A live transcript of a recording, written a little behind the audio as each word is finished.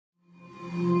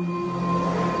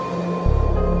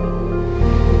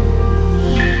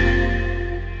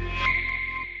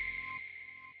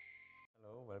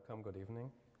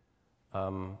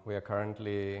We are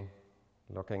currently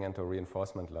looking into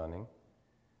reinforcement learning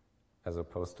as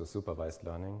opposed to supervised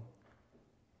learning.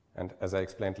 And as I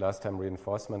explained last time,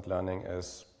 reinforcement learning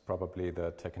is probably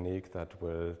the technique that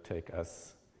will take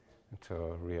us to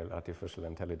real artificial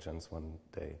intelligence one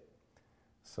day.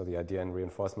 So the idea in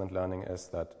reinforcement learning is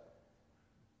that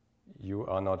you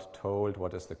are not told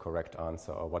what is the correct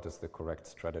answer or what is the correct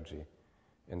strategy.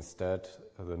 Instead,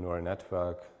 the neural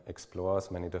network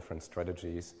explores many different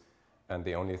strategies, and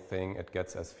the only thing it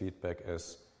gets as feedback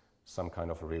is some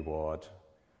kind of reward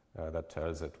that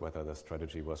tells it whether the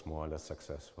strategy was more or less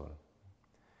successful.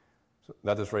 So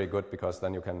that is very good, because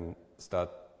then you can start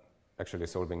actually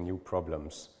solving new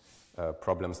problems,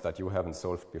 problems that you haven't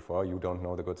solved before. You don't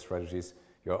know the good strategies.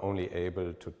 You're only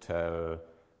able to tell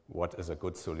what is a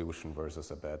good solution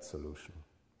versus a bad solution.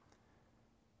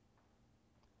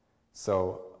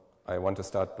 So I want to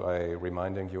start by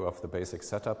reminding you of the basic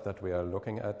setup that we are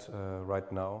looking at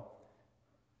right now.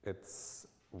 It's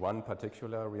one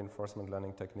particular reinforcement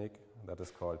learning technique that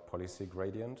is called policy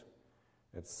gradient.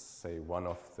 It's, say, one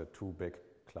of the two big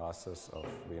classes of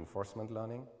reinforcement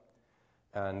learning.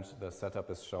 And the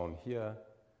setup is shown here.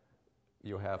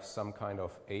 You have some kind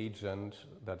of agent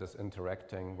that is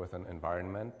interacting with an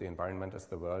environment. The environment is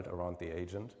the world around the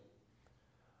agent.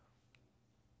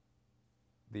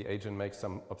 The agent makes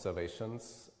some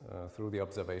observations. Through the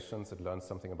observations, it learns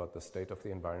something about the state of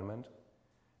the environment.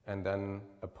 And then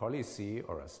a policy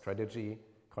or a strategy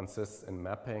consists in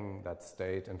mapping that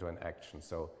state into an action.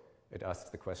 So it asks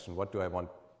the question, what do I want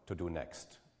to do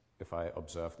next? If I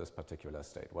observe this particular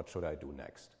state, what should I do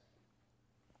next?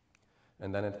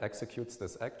 And then it executes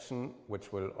this action,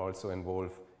 which will also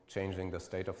involve changing the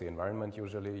state of the environment.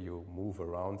 Usually you move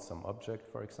around some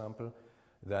object, for example.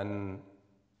 Then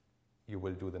you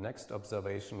will do the next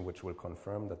observation, which will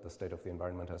confirm that the state of the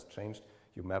environment has changed.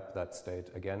 You map that state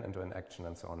again into an action,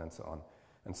 and so on and so on.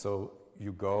 And so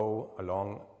you go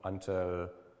along until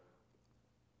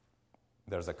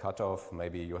there's a cutoff.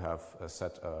 Maybe you have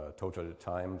set a total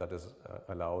time that is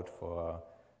allowed for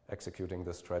executing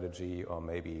the strategy, or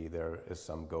maybe there is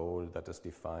some goal that is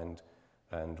defined,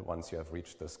 and once you have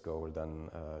reached this goal, then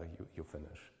you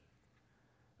finish.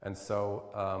 And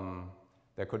so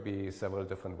there could be several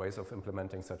different ways of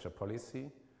implementing such a policy.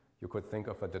 You could think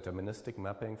of a deterministic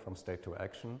mapping from state to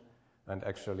action, and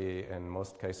actually in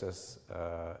most cases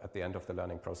at the end of the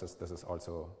learning process this is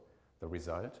also the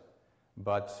result.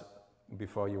 But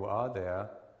before you are there,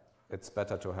 it's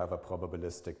better to have a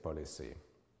probabilistic policy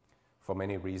for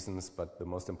many reasons, but the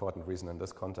most important reason in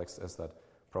this context is that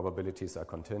probabilities are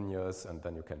continuous, and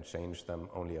then you can change them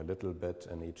only a little bit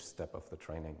in each step of the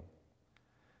training.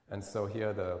 And so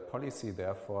here the policy,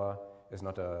 therefore, is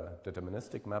not a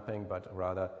deterministic mapping, but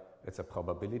rather it's a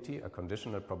probability, a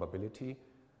conditional probability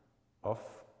of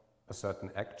a certain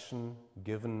action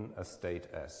given a state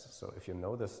S. So if you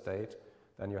know the state,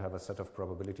 then you have a set of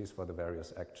probabilities for the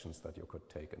various actions that you could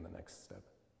take in the next step.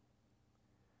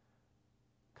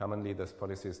 Commonly, this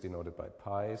policy is denoted by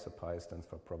pi, so pi stands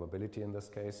for probability in this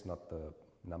case, not the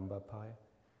number pi.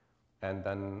 And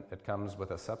then it comes with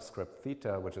a subscript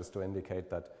theta, which is to indicate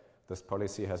that this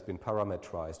policy has been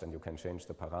parametrized and you can change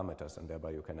the parameters, and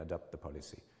thereby you can adapt the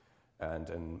policy. And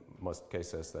in most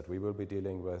cases that we will be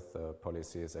dealing with, the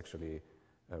policy is actually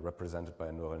represented by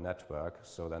a neural network.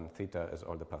 So then theta is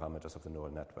all the parameters of the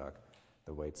neural network,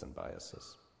 the weights and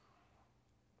biases.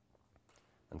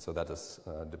 And so that is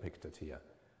depicted here.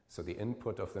 So the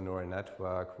input of the neural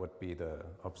network would be the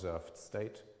observed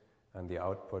state, and the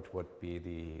output would be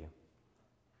the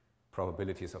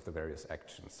probabilities of the various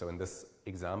actions. So in this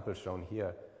example shown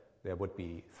here, there would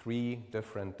be 3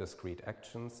 different discrete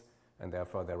actions, and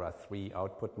therefore there are 3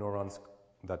 output neurons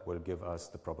that will give us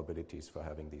the probabilities for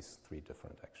having these 3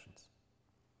 different actions.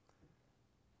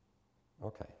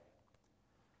 Okay,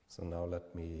 so now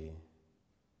let me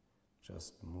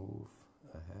just move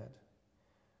ahead.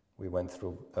 We went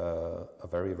through a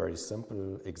very, very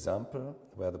simple example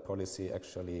where the policy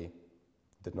actually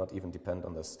did not even depend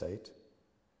on the state.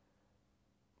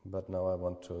 But now I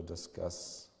want to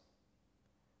discuss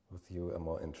with you a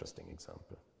more interesting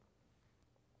example.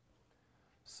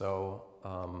 So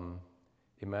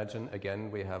imagine again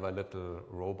we have a little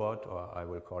robot, or I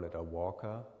will call it a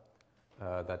walker,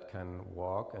 that can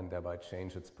walk and thereby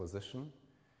change its position.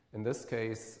 In this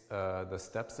case, the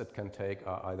steps it can take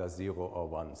are either 0 or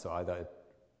 1. So either it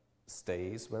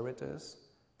stays where it is,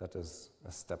 that is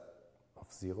a step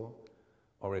of 0,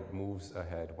 or it moves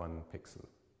ahead 1 pixel.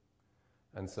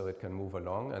 And so it can move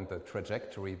along, and the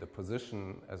trajectory, the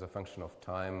position as a function of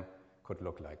time, could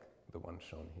look like the one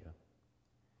shown here.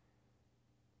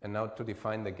 And now to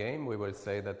define the game, we will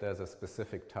say that there's a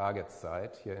specific target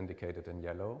site, here indicated in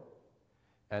yellow,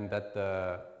 and that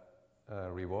the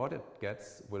reward it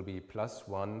gets will be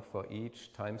 +1 for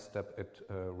each time step it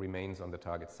remains on the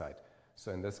target site.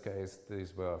 So in this case,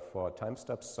 these were 4 time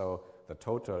steps, so the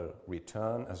total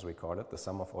return, as we call it, the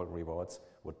sum of all rewards,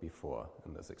 would be 4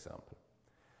 in this example.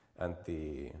 And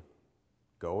the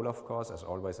goal, of course, as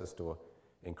always, is to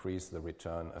increase the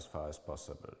return as far as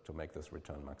possible to make this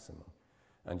return maximum.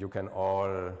 And you can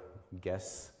all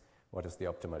guess what is the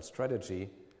optimal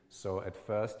strategy. So at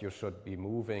first you should be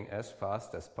moving as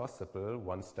fast as possible,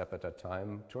 1 step at a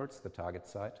time, towards the target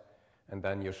site, and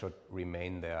then you should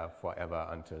remain there forever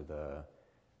until the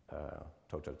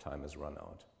total time is run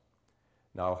out.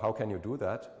 Now, how can you do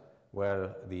that?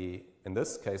 Well, in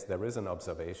this case, there is an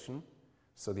observation.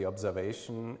 So the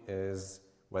observation is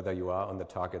whether you are on the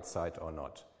target site or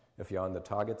not. If you're on the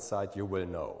target site, you will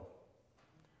know.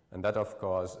 And that, of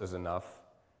course, is enough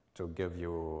to give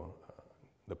you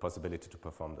the possibility to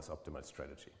perform this optimal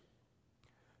strategy.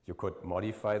 You could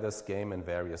modify this game in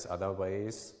various other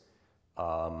ways.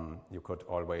 You could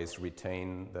always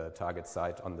retain the target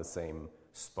site on the same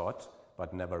spot,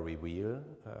 but never reveal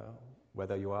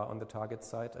whether you are on the target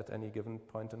site at any given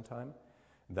point in time.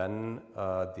 Then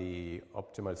the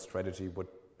optimal strategy would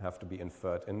have to be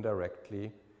inferred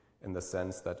indirectly in the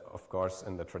sense that, of course,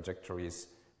 in the trajectories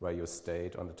where you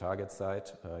stayed on the target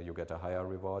site, you get a higher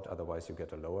reward, otherwise you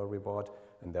get a lower reward,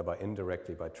 and thereby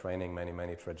indirectly by training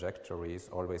many trajectories,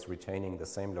 always retaining the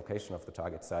same location of the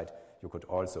target site, you could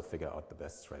also figure out the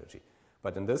best strategy.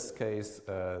 But in this case,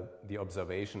 the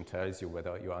observation tells you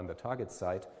whether you're on the target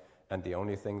site, and the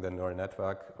only thing the neural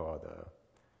network or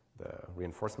the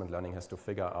reinforcement learning has to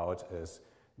figure out is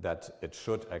that it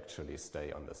should actually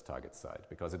stay on this target site,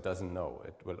 because it doesn't know.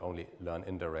 It will only learn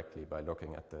indirectly by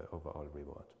looking at the overall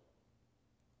reward.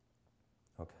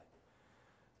 Okay.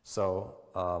 So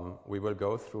we will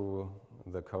go through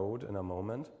the code in a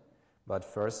moment, but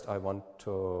first I want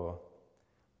to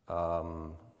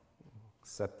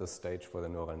set the stage for the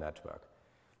neural network.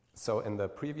 So in the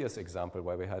previous example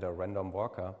where we had a random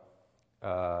walker,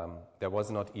 there was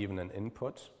not even an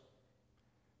input.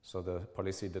 So the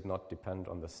policy did not depend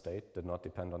on the state, did not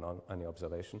depend on any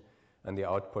observation, and the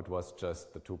output was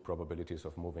just the 2 probabilities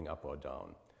of moving up or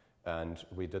down. And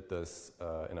we did this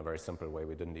in a very simple way.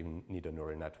 We didn't even need a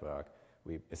neural network.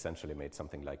 We essentially made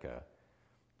something like a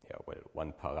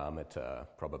 1 parameter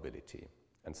probability.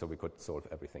 And so we could solve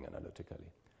everything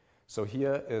analytically. So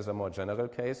here is a more general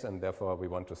case, and therefore we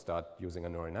want to start using a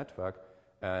neural network.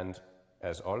 And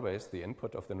as always, the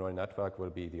input of the neural network will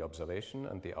be the observation,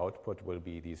 and the output will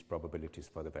be these probabilities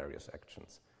for the various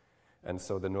actions. And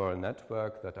so the neural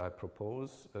network that I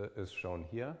propose is shown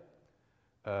here.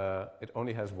 It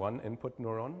only has 1 input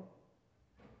neuron,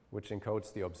 which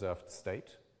encodes the observed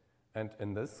state. And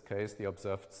in this case, the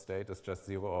observed state is just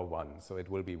 0 or 1. So it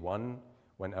will be 1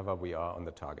 whenever we are on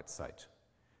the target site.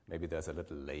 Maybe there's a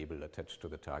little label attached to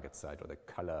the target site, or the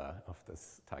color of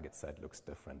this target site looks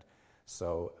different.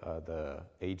 So the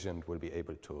agent will be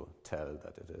able to tell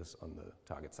that it is on the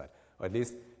target site. Or at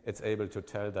least it's able to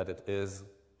tell that it is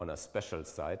on a special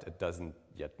site. It doesn't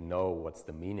yet know what's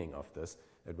the meaning of this.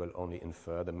 It will only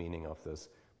infer the meaning of this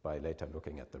by later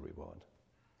looking at the reward.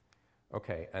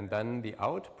 Okay, and then the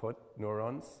output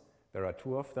neurons, there are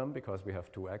 2 of them because we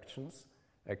have 2 actions.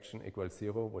 Action equals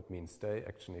 0 would mean stay,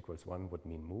 action equals 1 would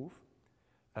mean move.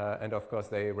 And of course,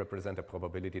 they represent a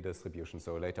probability distribution.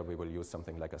 So later we will use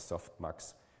something like a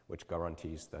softmax, which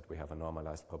guarantees that we have a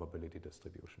normalized probability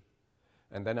distribution.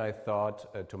 And then I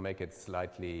thought to make it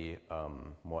slightly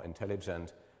more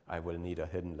intelligent, I will need a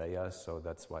hidden layer. So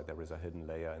that's why there is a hidden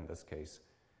layer. In this case,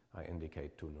 I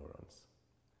indicate 2 neurons.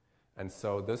 And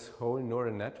so this whole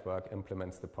neural network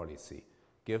implements the policy.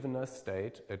 Given a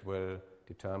state, it will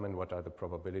determine what are the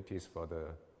probabilities for the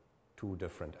 2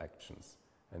 different actions.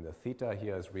 And the theta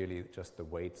here is really just the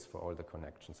weights for all the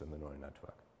connections in the neural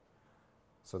network.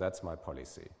 So that's my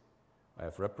policy. I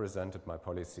have represented my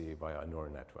policy via a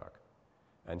neural network.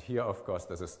 And here, of course,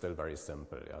 this is still very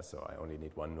simple. Yeah? So I only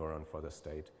need 1 neuron for the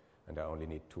state, and I only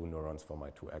need 2 neurons for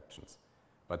my 2 actions.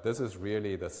 But this is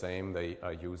really the same they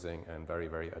are using in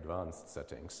very advanced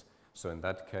settings. So in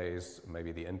that case,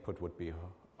 maybe the input would be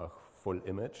a full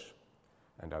image,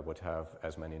 and I would have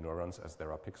as many neurons as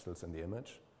there are pixels in the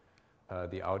image.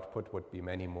 The output would be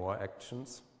many more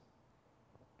actions.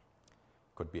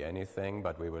 Could be anything,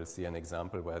 but we will see an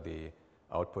example where the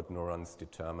output neurons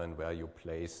determine where you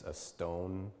place a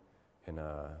stone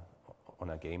on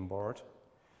a game board.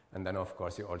 And then, of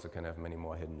course, you also can have many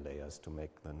more hidden layers to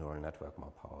make the neural network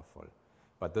more powerful.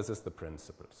 But this is the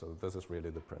principle. So this is really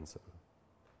the principle.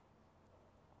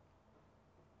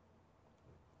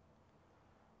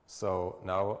 So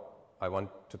now I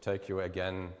want to take you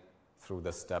again through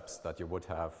the steps that you would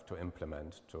have to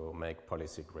implement to make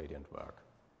policy gradient work.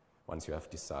 Once you have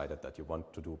decided that you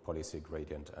want to do policy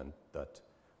gradient and that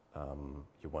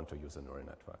you want to use a neural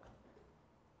network.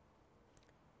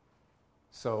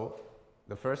 So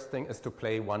the first thing is to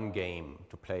play one game,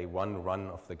 to play one run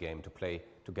of the game,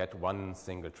 to get one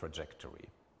single trajectory.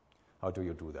 How do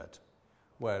you do that?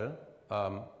 Well,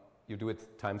 you do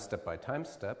it time step by time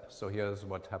step. So here's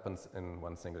what happens in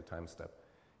one single time step.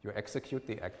 You execute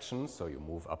the action, so you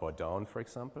move up or down, for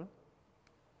example,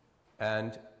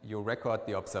 and you record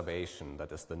the observation,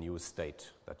 that is the new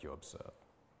state that you observe.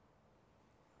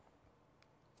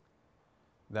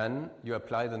 Then you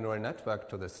apply the neural network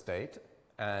to the state,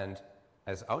 and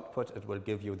as output, it will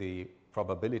give you the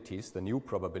probabilities, the new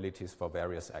probabilities for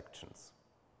various actions.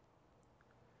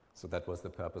 So that was the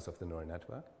purpose of the neural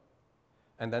network.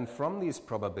 And then from these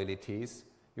probabilities,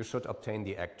 you should obtain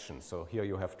the action. So here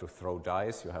you have to throw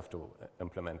dice, you have to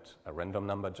implement a random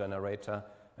number generator,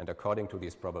 and according to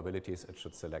these probabilities, it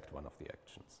should select one of the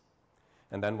actions.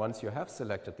 And then once you have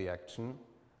selected the action,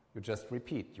 you just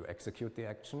repeat. You execute the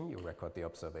action, you record the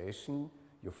observation,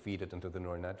 you feed it into the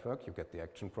neural network, you get the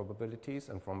action probabilities,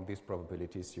 and from these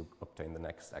probabilities, you obtain the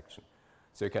next action.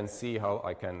 So you can see how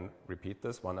I can repeat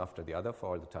this one after the other for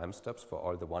all the time steps, for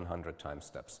all the 100 time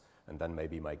steps. And then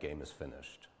maybe my game is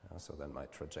finished. So then my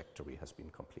trajectory has been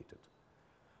completed.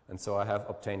 And so I have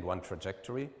obtained one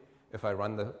trajectory. If I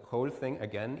run the whole thing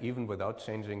again, even without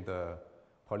changing the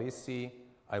policy,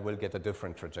 I will get a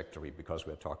different trajectory because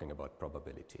we're talking about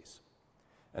probabilities.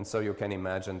 And so you can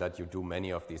imagine that you do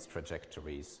many of these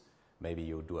trajectories. Maybe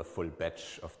you do a full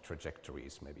batch of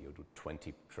trajectories. Maybe you do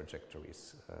 20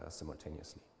 trajectories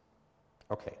simultaneously.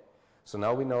 Okay, so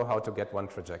now we know how to get one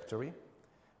trajectory.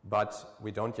 But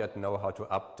we don't yet know how to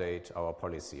update our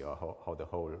policy or how the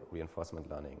whole reinforcement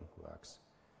learning works.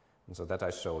 And so that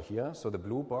I show here. So the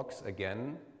blue box,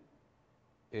 again,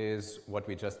 is what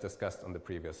we just discussed on the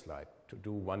previous slide, to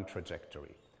do one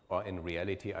trajectory. Or in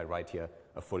reality, I write here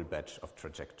a full batch of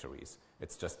trajectories.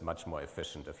 It's just much more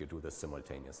efficient if you do this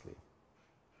simultaneously.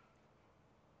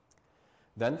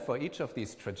 Then for each of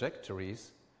these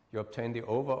trajectories, you obtain the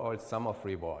overall sum of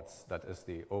rewards. That is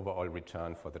the overall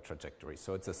return for the trajectory.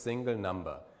 So it's a single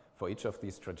number. For each of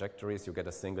these trajectories, you get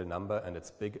a single number, and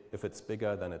it's big. If it's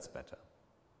bigger, then it's better.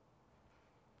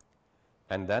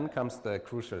 And then comes the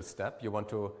crucial step. You want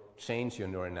to change your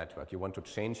neural network. You want to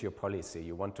change your policy.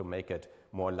 You want to make it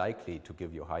more likely to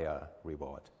give you higher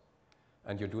reward.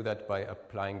 And you do that by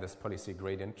applying this policy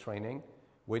gradient training,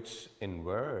 which in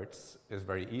words is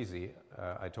very easy.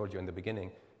 I told you in the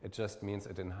beginning, it just means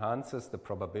it enhances the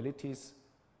probabilities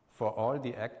for all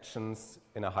the actions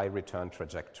in a high return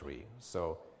trajectory.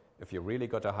 So if you really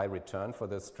got a high return for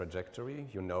this trajectory,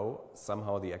 you know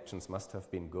somehow the actions must have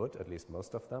been good, at least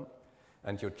most of them,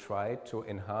 and you try to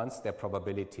enhance their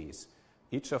probabilities.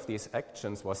 Each of these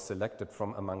actions was selected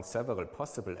from among several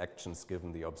possible actions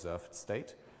given the observed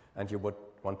state, and you would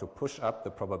want to push up the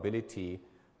probability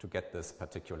to get this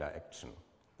particular action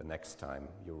the next time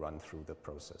you run through the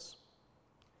process.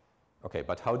 Okay,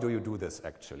 but how do you do this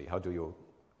actually? How do you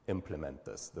implement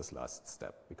this last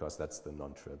step? Because that's the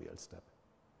non-trivial step.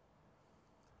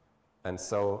 And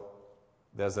so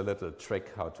there's a little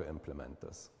trick how to implement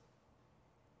this.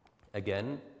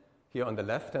 Again, here on the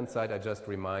left-hand side, I just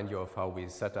remind you of how we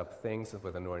set up things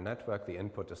with a neural network. The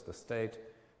input is the state.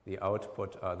 The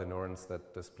output are the neurons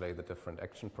that display the different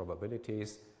action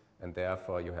probabilities. And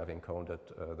therefore, you have encoded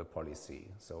the policy.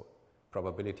 So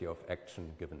probability of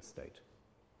action given state.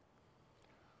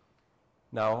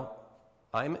 Now,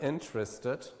 I'm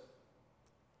interested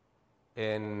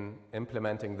in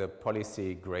implementing the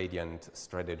policy gradient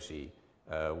strategy,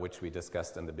 which we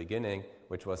discussed in the beginning,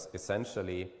 which was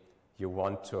essentially you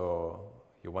want to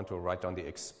write down the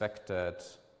expected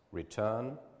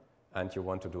return, and you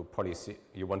want to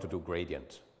do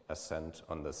gradient ascent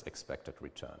on this expected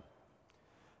return.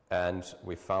 And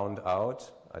we found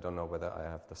out, I don't know whether I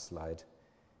have the slide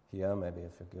here, maybe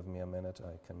if you give me a minute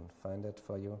I can find it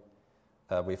for you.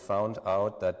 We found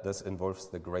out that this involves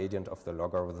the gradient of the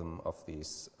logarithm of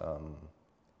these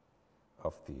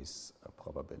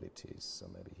probabilities, so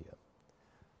maybe here.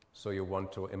 So you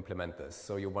want to implement this.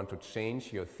 So you want to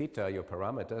change your theta, your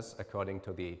parameters, according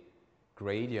to the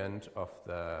gradient of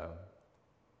the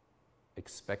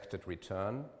expected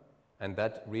return. And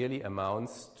that really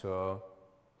amounts to,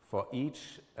 for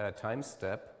each time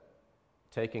step,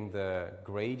 taking the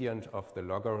gradient of the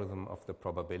logarithm of the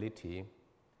probability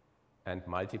and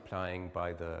multiplying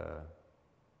by the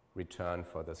return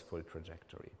for this full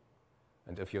trajectory.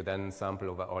 And if you then sample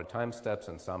over all time steps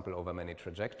and sample over many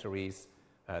trajectories,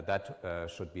 that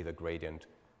should be the gradient.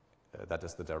 That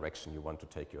is the direction you want to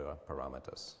take your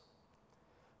parameters.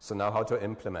 So now how to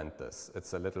implement this?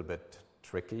 It's a little bit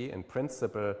tricky. In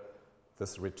principle,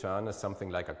 this return is something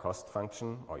like a cost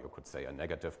function, or you could say a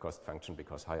negative cost function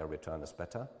because higher return is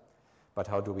better. But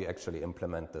how do we actually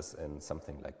implement this in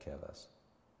something like Keras?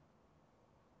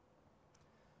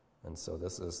 And so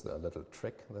this is the little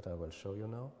trick that I will show you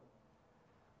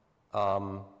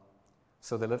now.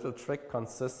 So the little trick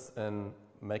consists in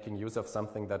making use of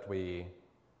something that we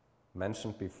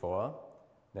mentioned before,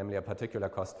 namely a particular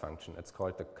cost function. It's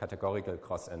called the categorical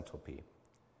cross entropy.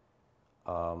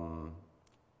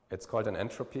 It's called an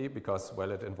entropy because,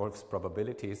 well, it involves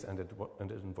probabilities and it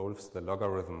involves the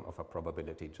logarithm of a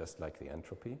probability, just like the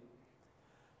entropy.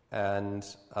 And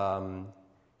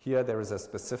here there is a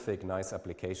specific nice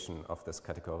application of this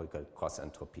categorical cross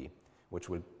entropy, which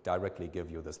will directly give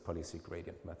you this policy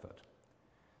gradient method.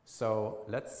 So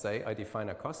let's say I define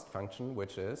a cost function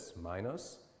which is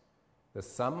minus the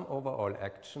sum over all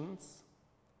actions,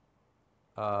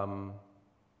 some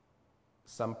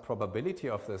probability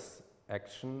of this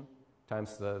action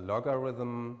times the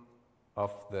logarithm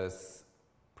of this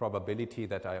probability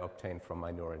that I obtained from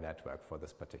my neural network for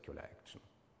this particular action.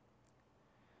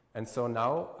 And so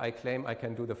now I claim I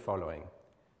can do the following.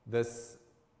 This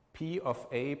P of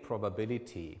A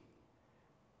probability,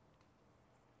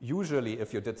 usually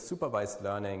if you did supervised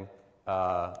learning,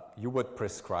 you would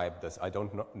prescribe this. I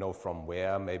don't know from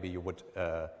where. Maybe you would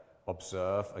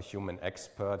observe a human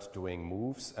expert doing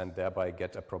moves and thereby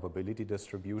get a probability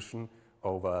distribution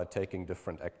over taking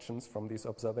different actions from these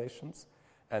observations.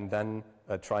 And then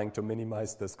trying to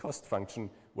minimize this cost function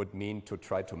would mean to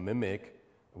try to mimic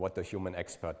what the human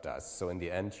expert does. So in the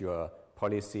end, your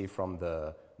policy from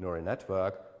the neural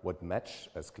network would match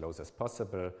as close as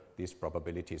possible these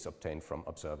probabilities obtained from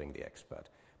observing the expert.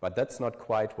 But that's not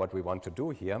quite what we want to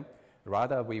do here.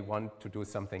 Rather, we want to do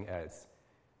something else.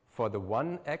 For the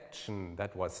one action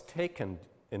that was taken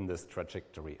in this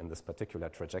trajectory, in this particular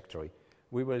trajectory,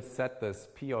 we will set this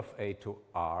P of A to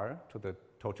R, to the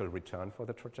total return for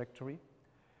the trajectory.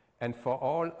 And for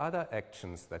all other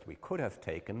actions that we could have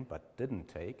taken but didn't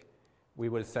take, we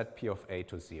will set P of A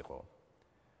to 0.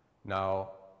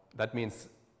 Now, that means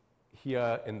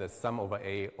here in the sum over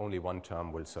A, only one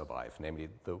term will survive, namely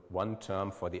the one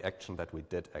term for the action that we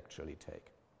did actually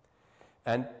take.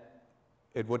 And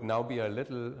it would now be a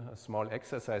small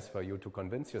exercise for you to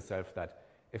convince yourself that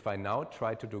if I now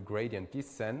try to do gradient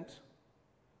descent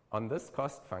on this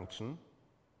cost function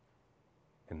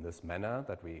in this manner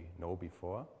that we know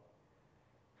before,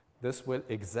 this will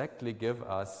exactly give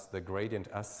us the gradient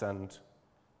ascent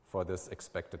for this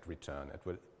expected return. It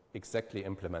will exactly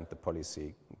implement the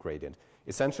policy gradient.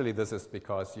 Essentially, this is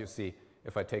because, you see,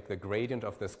 if I take the gradient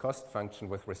of this cost function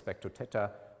with respect to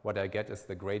theta, what I get is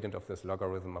the gradient of this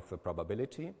logarithm of the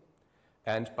probability.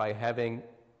 And by having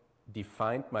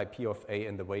defined my P of A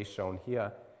in the way shown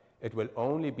here, it will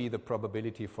only be the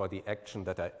probability for the action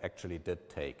that I actually did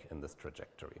take in this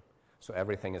trajectory. So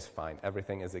everything is fine.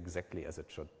 Everything is exactly as it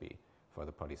should be for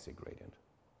the policy gradient.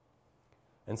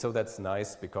 And so that's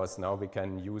nice because now we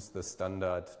can use the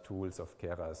standard tools of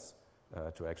Keras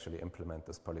to actually implement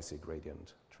this policy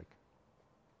gradient trick.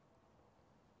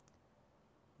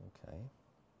 Okay.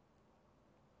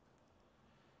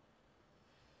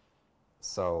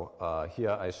 So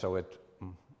here I show it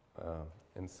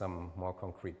in some more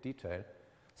concrete detail.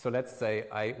 So let's say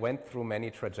I went through many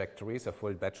trajectories, a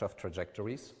full batch of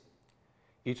trajectories.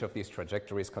 Each of these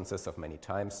trajectories consists of many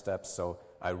time steps, so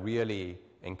I really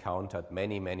encountered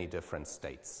many, many different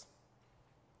states.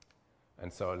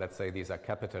 And so let's say these are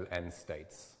capital N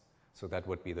states. So that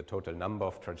would be the total number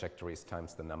of trajectories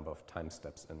times the number of time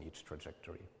steps in each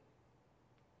trajectory.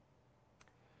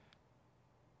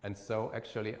 And so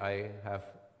actually I have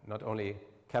not only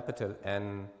capital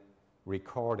N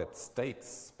recorded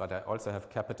states, but I also have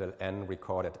capital N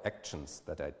recorded actions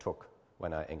that I took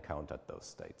when I encountered those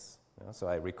states. Yeah, so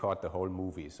I record the whole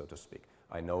movie, so to speak.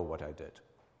 I know what I did.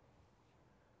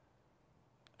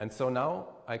 And so now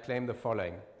I claim the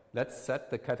following. Let's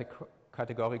set the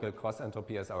categorical cross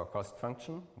entropy as our cost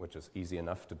function, which is easy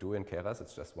enough to do in Keras.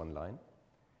 It's just one line.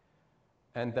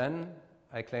 And then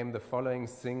I claim the following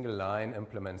single line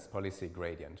implements policy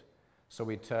gradient. So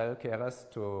we tell Keras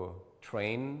to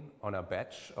train on a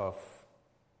batch of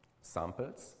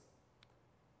samples,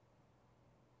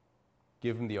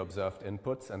 given the observed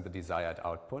inputs and the desired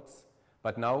outputs.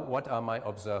 But now what are my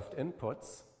observed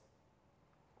inputs?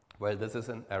 Well, this is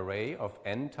an array of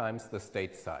n times the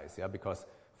state size, yeah, because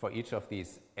for each of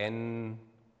these n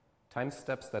time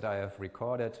steps that I have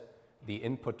recorded, the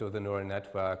input to the neural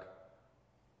network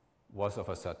was of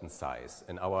a certain size.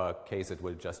 In our case, it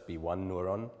will just be one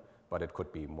neuron, but it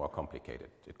could be more complicated.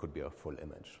 It could be a full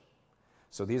image.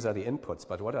 So these are the inputs,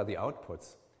 but what are the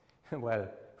outputs? Well,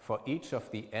 for each of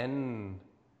the n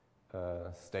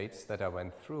states that I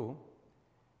went through,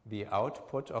 the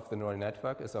output of the neural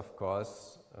network is, of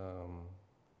course,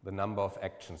 the number of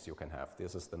actions you can have.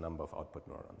 This is the number of output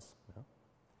neurons. Yeah?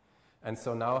 And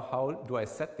so now how do I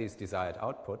set these desired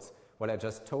outputs? Well, I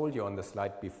just told you on the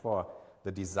slide before,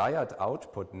 the desired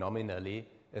output nominally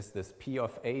is this P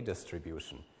of A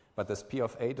distribution. But this P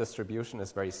of A distribution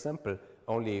is very simple.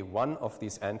 Only one of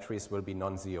these entries will be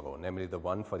non-zero, namely the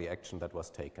one for the action that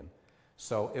was taken.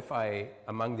 So if I,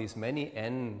 among these many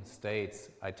n states,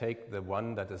 I take the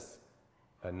one that is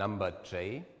numbered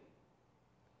j,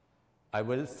 I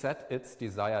will set its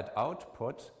desired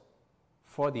output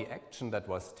for the action that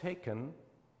was taken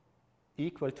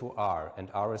equal to r, and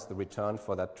r is the return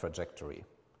for that trajectory.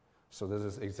 So this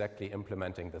is exactly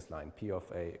implementing this line, P of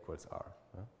A equals r.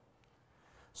 Yeah?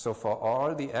 So for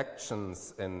all the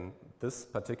actions in this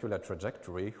particular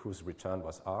trajectory whose return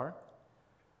was r,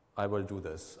 I will do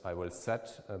this. I will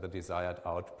set the desired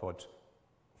output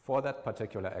for that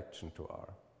particular action to r.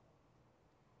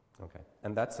 Okay,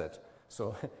 and that's it.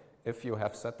 So if you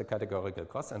have set the categorical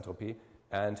cross entropy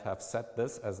and have set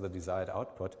this as the desired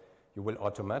output, you will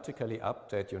automatically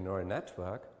update your neural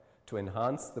network to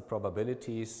enhance the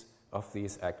probabilities of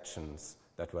these actions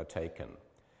that were taken.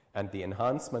 And the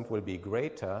enhancement will be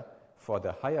greater for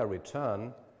the higher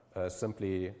return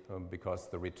simply because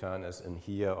the return is in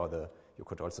here, or you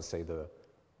could also say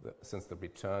since the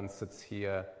return sits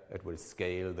here, it will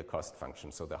scale the cost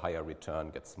function, so the higher return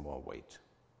gets more weight.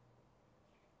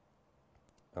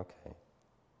 Okay.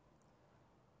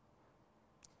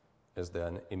 Is there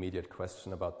an immediate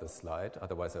question about this slide?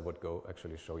 Otherwise, I would go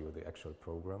actually show you the actual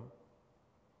program.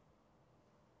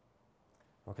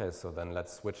 Okay, so then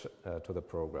let's switch to the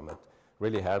program. It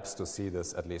really helps to see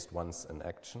this at least once in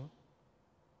action.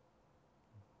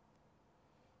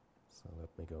 So let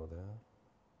me go there.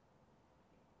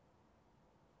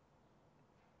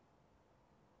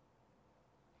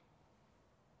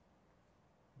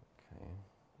 Okay.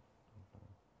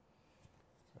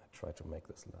 I try to make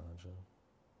this larger.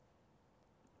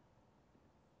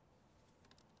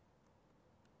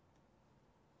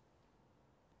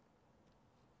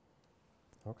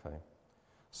 Okay,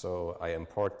 so I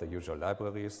import the usual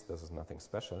libraries. This is nothing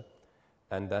special.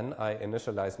 And then I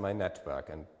initialize my network.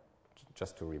 And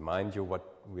just to remind you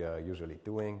what we are usually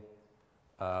doing,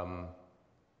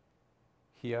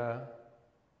 here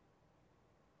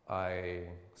I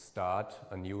start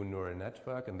a new neural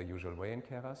network in the usual way in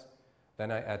Keras.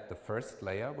 Then I add the first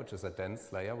layer, which is a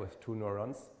dense layer with 2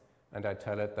 neurons, and I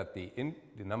tell it that the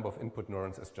number of input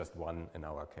neurons is just 1 in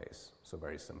our case, so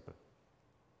very simple.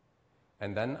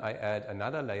 And then I add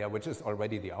another layer, which is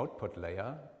already the output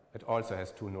layer. It also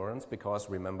has 2 neurons because,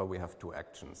 remember, we have 2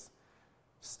 actions,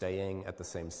 staying at the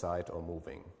same site or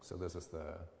moving. So this is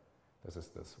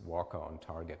this walker on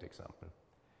target example.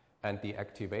 And the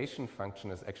activation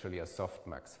function is actually a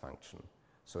softmax function,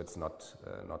 so it's not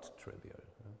trivial.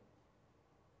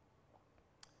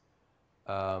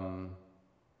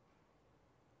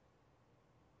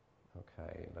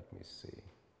 Okay, let me see.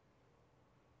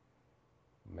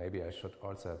 Maybe I should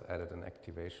also have added an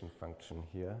activation function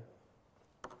here.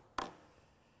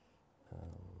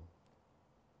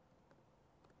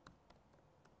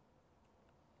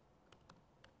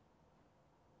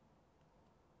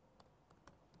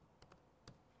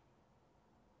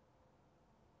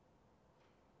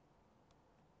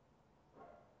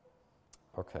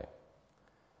 Okay.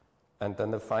 And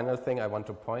then the final thing I want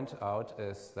to point out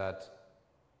is that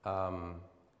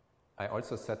I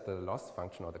also set the loss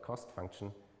function or the cost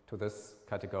function to this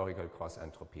categorical cross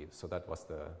entropy. So that was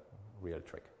the real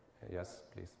trick. Yes,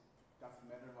 please. Doesn't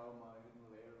matter how my hidden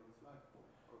layer looks like,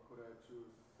 or could I choose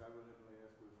several hidden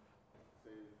layers with,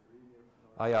 say, 3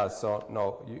 neurons? Yeah, so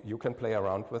no, you can play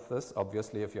around with this.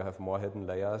 Obviously, if you have more hidden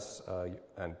layers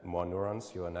and more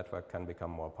neurons, your network can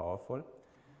become more powerful.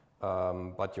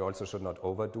 But you also should not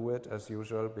overdo it as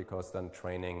usual, because then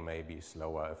training may be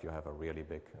slower if you have a really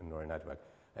big neural network,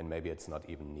 and maybe it's not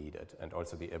even needed. And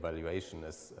also the evaluation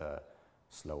is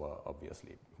slower,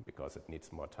 obviously, because it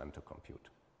needs more time to compute.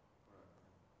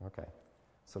 Okay,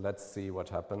 so let's see what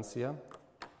happens here.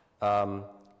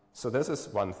 So this is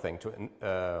one thing, to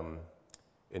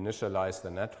initialize the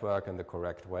network in the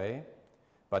correct way.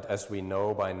 But as we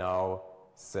know by now,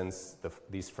 since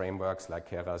these frameworks like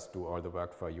Keras do all the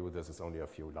work for you, this is only a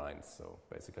few lines, so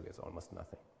basically it's almost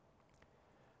nothing.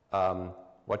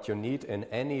 What you need in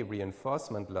any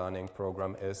reinforcement learning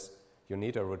program is you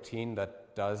need a routine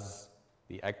that does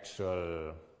the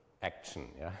actual action.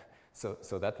 Yeah?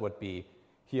 So that would be,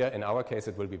 here in our case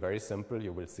it will be very simple,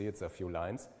 you will see it's a few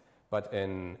lines, but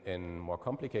in more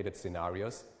complicated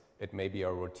scenarios it may be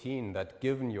a routine that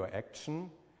given your action,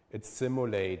 it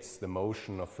simulates the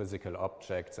motion of physical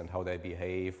objects and how they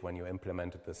behave when you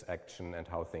implemented this action and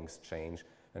how things change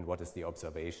and what is the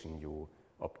observation you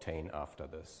obtain after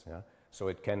this. Yeah? So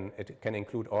it can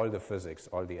include all the physics,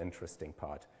 all the interesting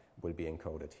part will be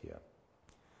encoded here.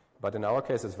 But in our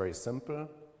case it's very simple.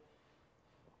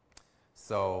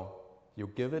 So you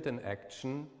give it an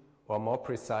action, or more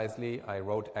precisely I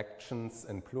wrote actions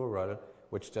in plural,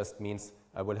 which just means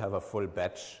I will have a full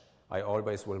batch. I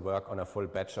always will work on a full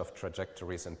batch of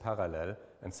trajectories in parallel,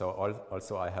 and so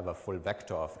also I have a full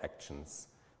vector of actions,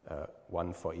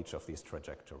 one for each of these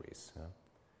trajectories. Yeah?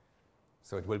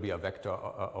 So it will be a vector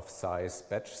of size,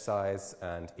 batch size,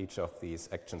 and each of these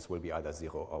actions will be either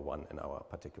 0 or 1 in our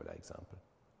particular example.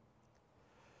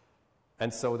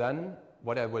 And so then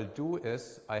what I will do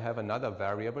is I have another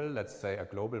variable, let's say a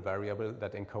global variable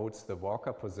that encodes the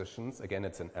walker positions. Again,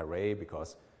 it's an array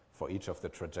because for each of the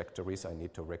trajectories I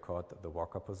need to record the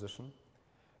walker position.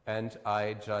 And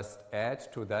I just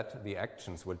add to that the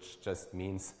actions, which just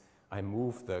means I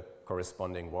move the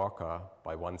corresponding walker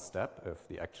by one step if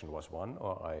the action was 1,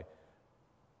 or I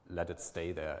let it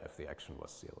stay there if the action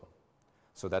was 0.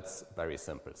 So that's very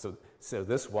simple. So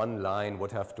this one line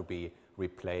would have to be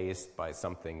replaced by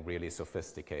something really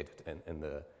sophisticated in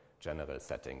the general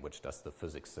setting, which does the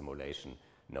physics simulation,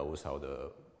 knows how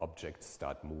the objects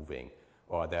start moving.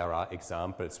 Or there are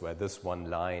examples where this one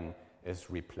line is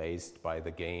replaced by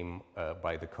the game,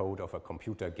 by the code of a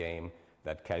computer game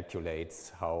that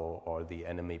calculates how all the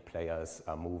enemy players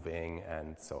are moving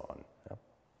and so on. Yeah?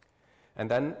 And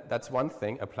then that's one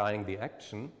thing, applying the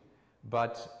action,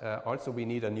 but also we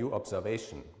need a new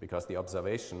observation, because the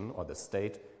observation or the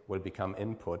state will become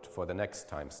input for the next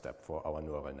time step for our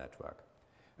neural network.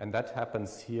 And that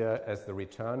happens here as the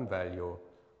return value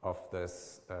of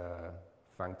this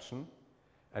function.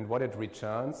 And what it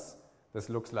returns, this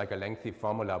looks like a lengthy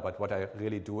formula, but what I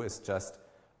really do is just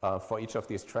for each of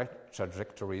these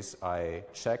trajectories, I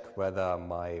check whether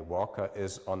my walker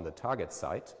is on the target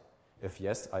site. If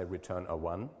yes, I return a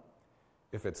 1.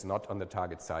 If it's not on the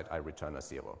target site, I return a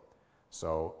 0.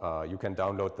 So you can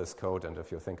download this code, and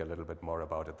if you think a little bit more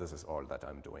about it, this is all that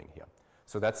I'm doing here.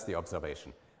 So that's the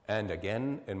observation. And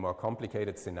again, in more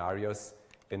complicated scenarios,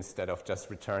 instead of just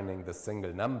returning the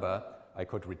single number, I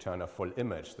could return a full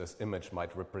image. This image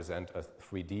might represent a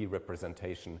 3D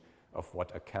representation of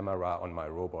what a camera on my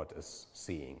robot is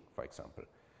seeing, for example.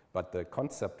 But the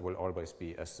concept will always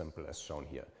be as simple as shown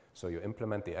here. So you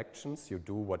implement the actions, you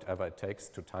do whatever it takes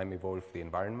to time evolve the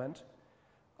environment,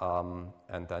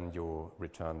 and then you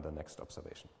return the next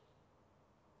observation.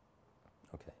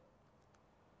 Okay.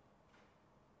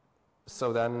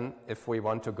 So then if we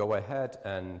want to go ahead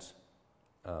and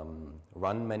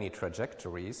run many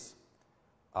trajectories,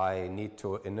 I need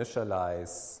to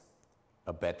initialize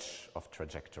a batch of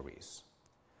trajectories.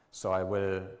 So I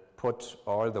will put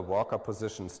all the walker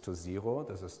positions to 0.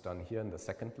 This is done here in the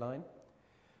second line.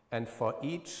 And for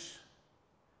each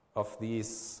of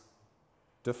these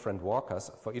different walkers,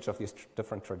 for each of these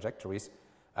different trajectories,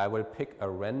 I will pick a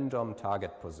random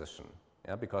target position,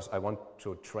 yeah, because I want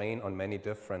to train on many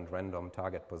different random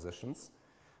target positions.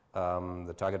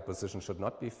 The target position should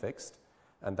not be fixed,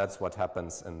 and that's what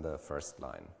happens in the first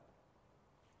line.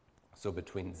 So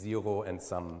between 0 and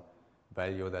some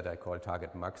value that I call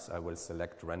target max, I will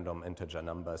select random integer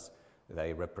numbers.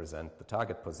 They represent the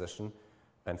target position.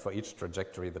 And for each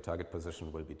trajectory, the target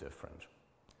position will be different.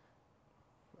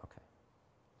 Okay.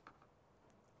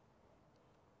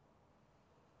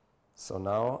 So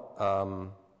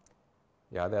now,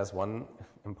 there's one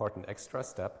important extra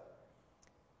step.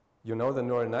 You know, the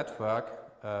neural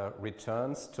network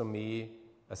returns to me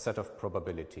a set of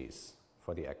probabilities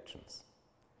for the actions.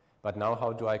 But now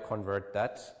how do I convert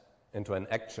that into an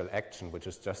actual action, which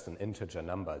is just an integer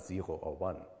number, 0 or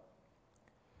 1?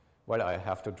 Well, I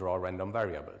have to draw random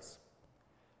variables.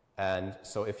 And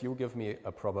so if you give me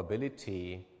a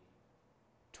probability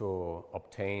to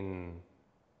obtain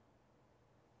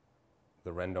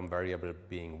the random variable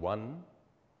being 1,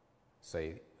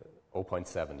 say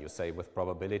 0.7, you say with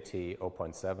probability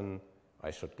 0.7,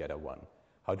 I should get a 1.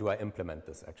 How do I implement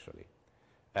this actually?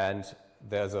 And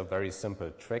there's a very simple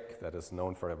trick that is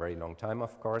known for a very long time,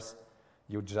 of course.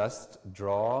 You just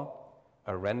draw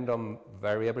a random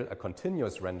variable, a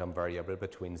continuous random variable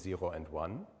between 0 and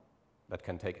 1 that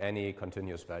can take any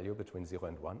continuous value between 0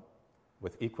 and 1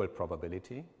 with equal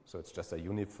probability. So it's just a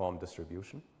uniform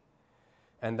distribution.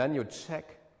 And then you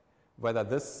check whether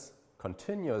this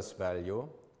continuous value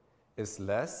is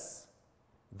less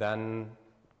than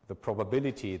the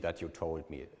probability that you told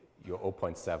me, your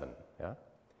 0.7. Yeah?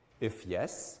 If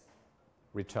yes,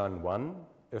 return 1.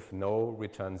 If no,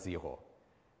 return 0.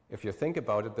 If you think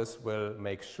about it, this will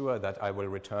make sure that I will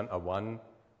return a 1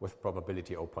 with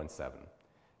probability 0.7.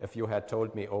 If you had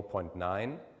told me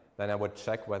 0.9, then I would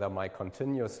check whether my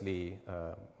continuously,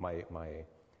 my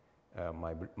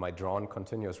drawn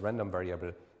continuous random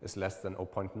variable is less than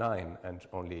 0.9, and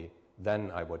only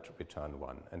then I would return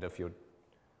 1. And if you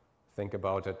think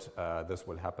about it, this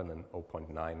will happen in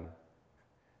 0.9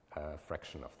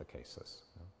 fraction of the cases.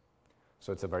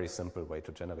 So it's a very simple way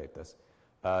to generate this.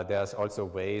 There's also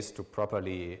ways to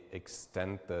properly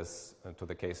extend this to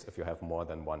the case if you have more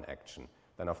than one action.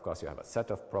 Then, of course, you have a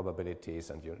set of probabilities,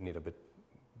 and you need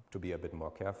to be a bit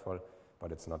more careful,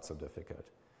 but it's not so difficult.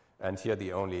 And here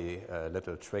the only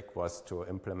little trick was to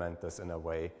implement this in a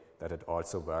way that it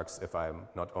also works if I'm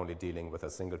not only dealing with a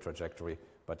single trajectory,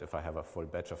 but if I have a full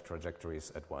batch of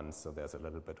trajectories at once. So there's a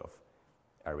little bit of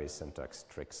array syntax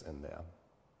tricks in there.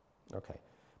 Okay.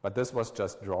 But this was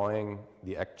just drawing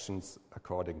the actions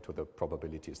according to the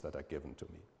probabilities that are given to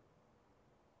me.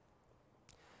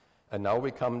 And now we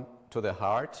come to the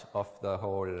heart of the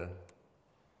whole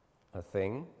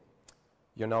thing.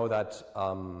 You know that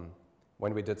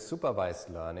when we did supervised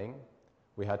learning,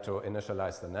 we had to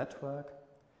initialize the network,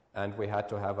 and we had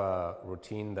to have a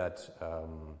routine that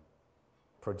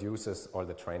produces all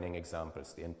the training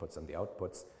examples, the inputs and the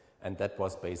outputs, and that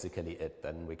was basically it.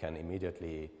 Then we can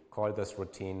immediately call this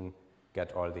routine,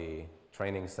 get all the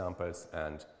training samples,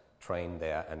 and train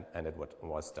there, and it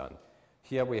was done.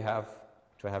 Here we have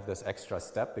to have this extra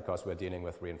step because we're dealing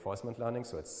with reinforcement learning,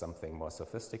 so it's something more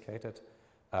sophisticated,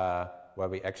 where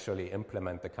we actually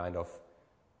implement the kind of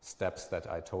steps that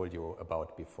I told you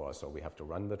about before. So we have to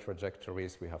run the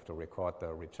trajectories, we have to record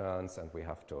the returns, and we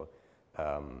have to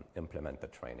implement the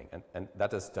training. And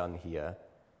that is done here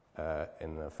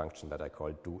in a function that I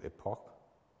call doEpoch.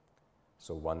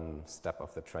 So one step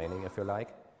of the training, if you like.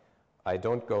 I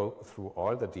don't go through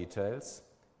all the details,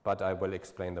 but I will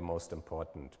explain the most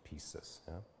important pieces.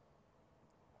 Yeah?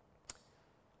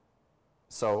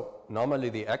 So normally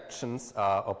the actions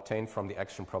are obtained from the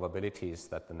action probabilities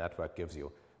that the network gives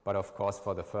you. But of course,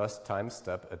 for the first time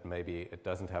step, it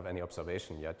doesn't have any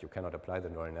observation yet. You cannot apply the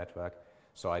neural network.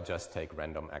 So I just take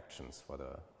random actions for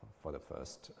the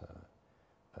first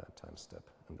time step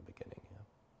in the beginning.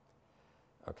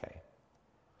 Yeah? Okay.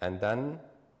 And then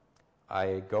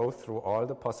I go through all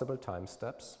the possible time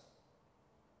steps.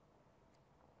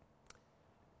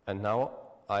 And now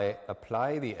I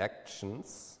apply the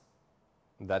actions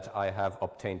that I have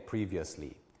obtained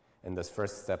previously. In this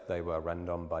first step, they were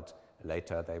random, but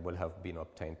later they will have been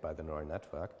obtained by the neural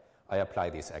network. I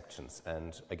apply these actions.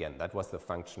 And again, that was the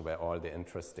function where all the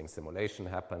interesting simulation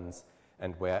happens,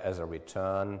 and where, as a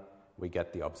return, we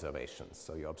get the observations.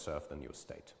 So you observe the new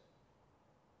state.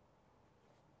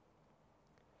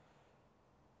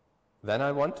 Then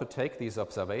I want to take these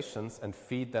observations and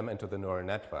feed them into the neural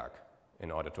network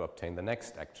in order to obtain the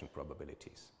next action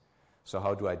probabilities. So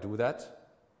how do I do that?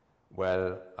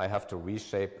 Well, I have to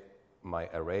reshape my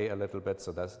array a little bit,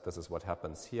 so this is what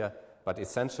happens here. But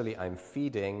essentially, I'm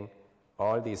feeding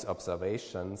all these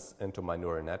observations into my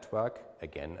neural network,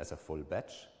 again, as a full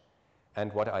batch.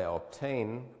 And what I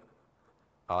obtain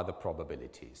are the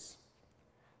probabilities.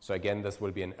 So again, this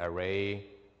will be an array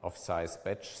of size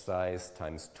batch size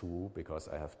times 2, because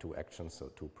I have 2 actions,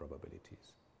 so 2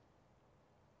 probabilities.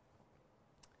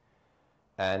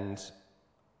 And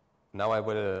now I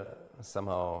will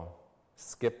somehow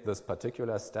skip this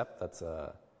particular step. That's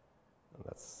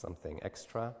something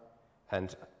extra.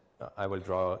 And I will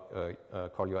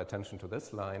call your attention to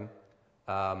this line.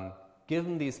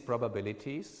 Given these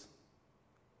probabilities,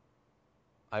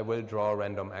 I will draw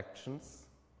random actions,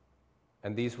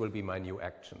 and these will be my new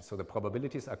actions. So the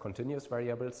probabilities are continuous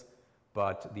variables,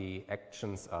 but the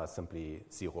actions are simply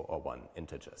 0 or 1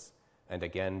 integers. And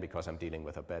again, because I'm dealing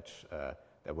with a batch,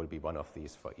 there will be one of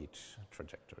these for each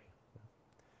trajectory.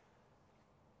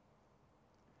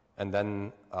 And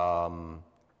then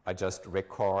I just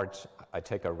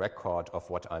take a record of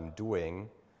what I'm doing.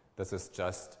 This is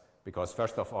just because,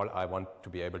 first of all, I want to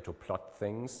be able to plot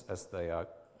things as they are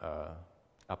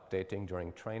updating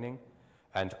during training.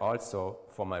 And also,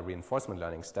 for my reinforcement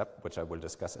learning step, which I will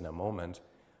discuss in a moment,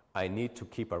 I need to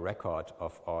keep a record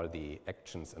of all the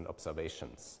actions and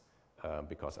observations,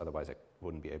 because otherwise I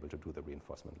wouldn't be able to do the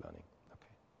reinforcement learning.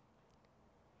 Okay.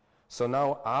 So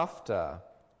now after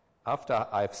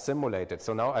I've simulated,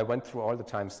 so now I went through all the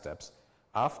time steps.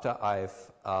 After I've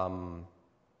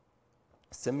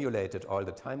simulated all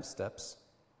the time steps,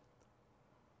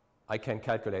 I can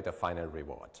calculate a final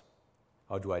reward.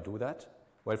 How do I do that?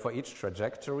 Well, for each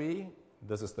trajectory,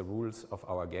 this is the rules of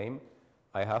our game,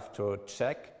 I have to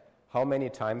check how many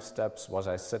time steps was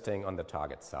I sitting on the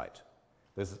target side.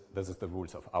 This is the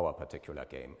rules of our particular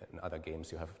game. In other games,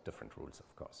 you have different rules,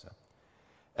 of course. Yeah?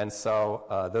 And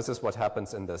so this is what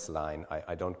happens in this line.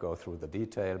 I don't go through the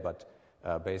detail, but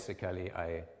basically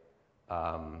I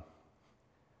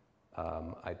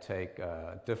take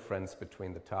a difference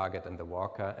between the target and the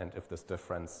walker, and if this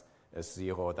difference is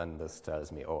 0, then this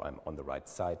tells me, oh, I'm on the right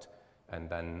side. And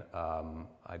then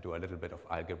I do a little bit of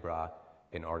algebra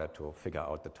in order to figure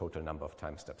out the total number of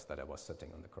time steps that I was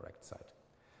sitting on the correct side.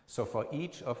 So for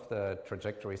each of the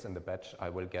trajectories in the batch, I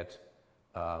will get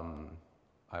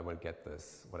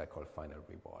this, what I call final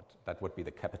reward. That would be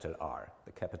the capital R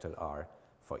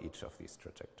for each of these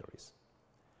trajectories.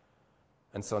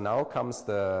 And so now comes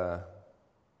the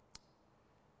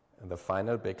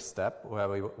final big step where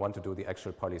we want to do the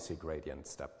actual policy gradient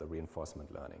step, the reinforcement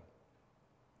learning.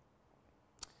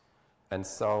 And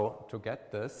so to get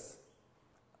this,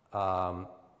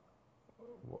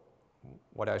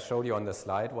 what I showed you on the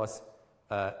slide was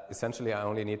essentially I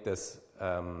only need this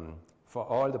for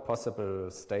all the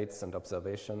possible states and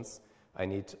observations. I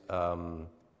need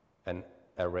an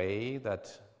array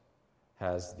that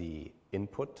has the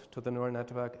input to the neural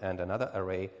network and another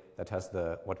array that has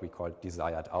the what we call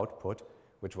desired output,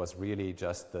 which was really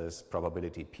just this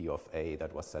probability P of A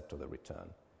that was set to the return.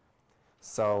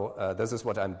 So this is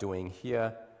what I'm doing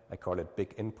here. I call it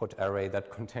big input array that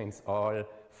contains for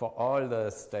all the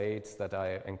states that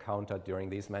I encountered during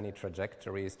these many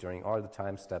trajectories, during all the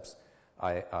time steps,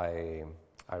 I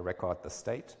record the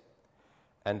state.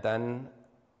 And then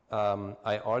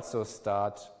I also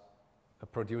start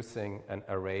producing an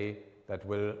array that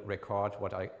will record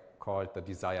what I call the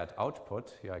desired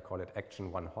output. Here I call it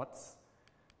action 1 HOTS.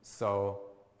 So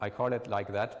I call it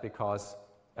like that because,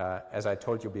 as I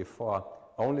told you before,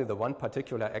 only the one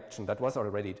particular action that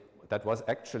was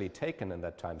actually taken in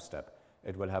that time step,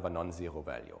 it will have a non-zero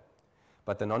value.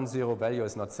 But the non-zero value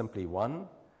is not simply 1.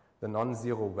 The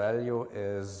non-zero value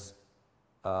is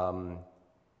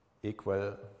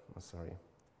equal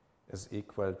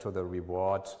to the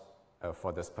reward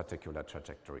for this particular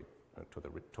trajectory, to the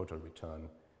total return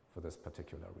for this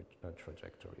particular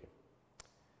trajectory.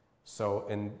 So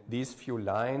in these few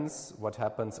lines, what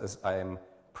happens is I'm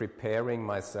preparing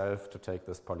myself to take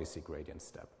this policy gradient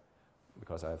step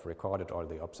because I've recorded all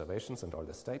the observations and all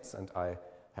the states, and I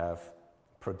have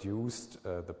produced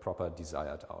the proper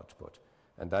desired output.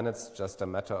 And then it's just a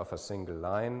matter of a single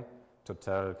line to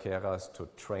tell Keras to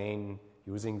train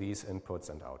using these inputs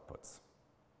and outputs.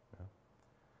 Yeah.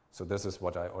 So this is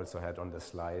what I also had on the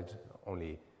slide,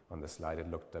 only on the slide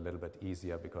it looked a little bit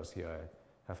easier because here I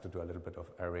have to do a little bit of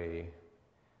array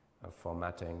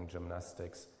formatting,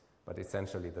 gymnastics, but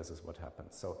essentially this is what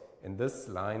happens. So in this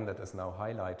line that is now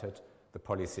highlighted, the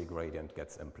policy gradient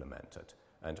gets implemented,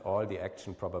 and all the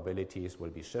action probabilities will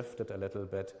be shifted a little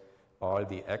bit. All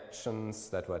the actions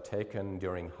that were taken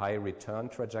during high return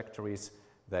trajectories,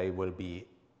 they will be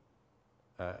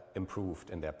improved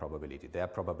in their probability. Their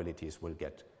probabilities will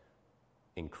get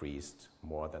increased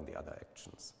more than the other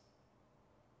actions.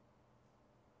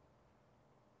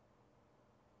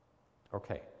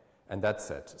 Okay, and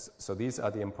that's it. So these are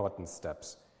the important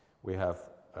steps. We have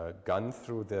gone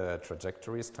through the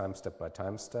trajectories time step by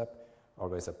time step,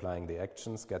 always applying the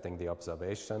actions, getting the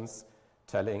observations,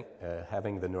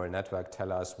 having the neural network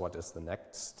tell us what is the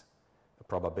next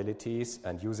probabilities,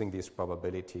 and using these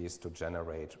probabilities to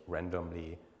generate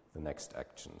randomly the next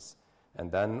actions.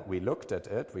 And then we looked at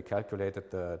it, we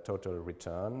calculated the total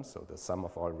return, so the sum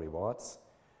of all rewards,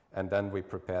 and then we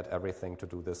prepared everything to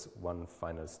do this one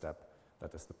final step,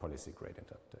 that is the policy gradient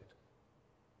update.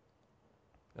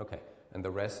 Okay, and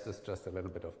the rest is just a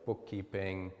little bit of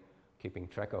bookkeeping, keeping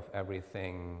track of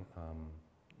everything,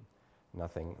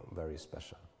 nothing very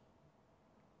special.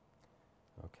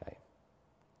 Okay.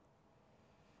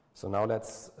 So now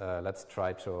let's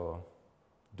try to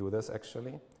do this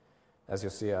actually. As you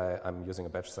see, I'm using a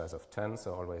batch size of 10,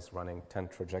 so always running 10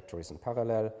 trajectories in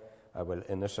parallel. I will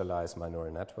initialize my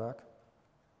neural network.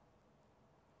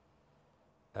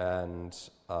 And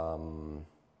I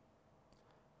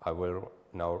will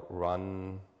now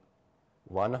run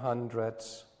 100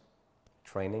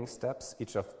 training steps.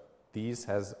 Each of these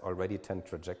has already 10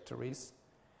 trajectories,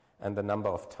 and the number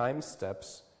of time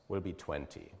steps will be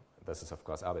 20. This is, of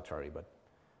course, arbitrary, but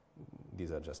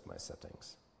these are just my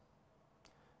settings.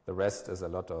 The rest is a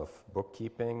lot of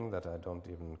bookkeeping that I don't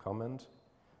even comment,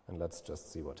 and let's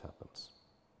just see what happens.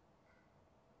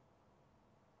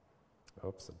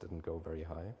 Oops, it didn't go very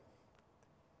high.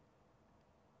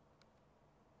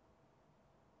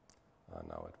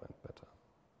 Now it went better.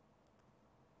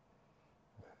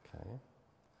 Okay.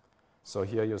 So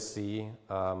here you see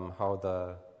how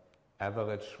the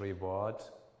average reward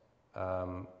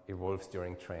evolves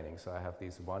during training. So I have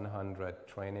these 100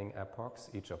 training epochs,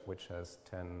 each of which has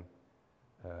 10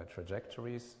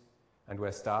 trajectories. And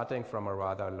we're starting from a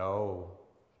rather low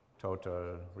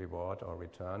total reward or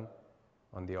return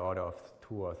on the order of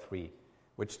 2 or 3,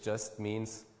 which just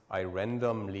means I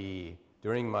randomly,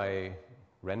 during my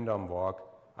random walk,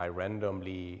 I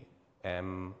randomly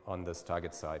am on this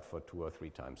target site for 2 or 3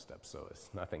 time steps. So it's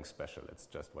nothing special, it's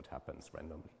just what happens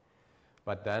randomly.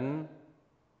 But then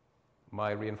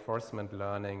my reinforcement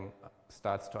learning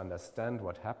starts to understand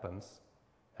what happens,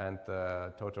 and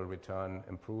the total return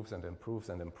improves and improves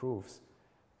and improves,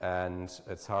 and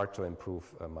it's hard to improve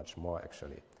much more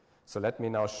actually. So let me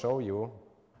now show you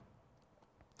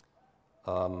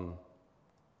a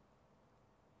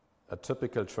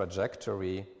typical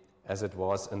trajectory as it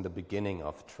was in the beginning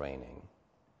of training.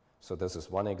 So this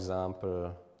is one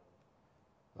example.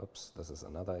 Oops, this is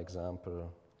another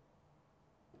example.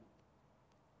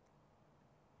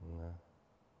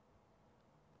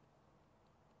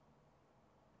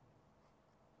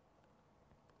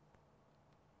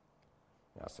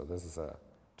 Yeah, so this is a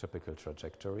typical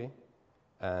trajectory.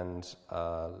 And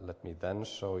let me then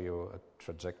show you a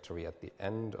trajectory at the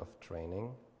end of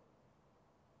training.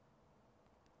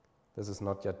 This is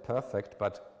not yet perfect,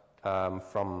 but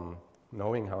from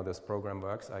knowing how this program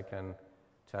works, I can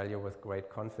tell you with great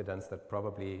confidence that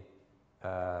probably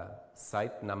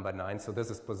site number 9, so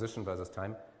this is position versus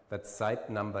time, that site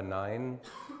number 9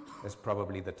 is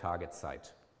probably the target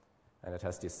site. And it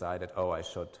has decided, oh, I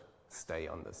should stay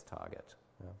on this target.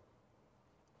 Yeah.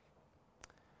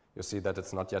 You see that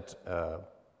it's not yet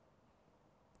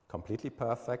completely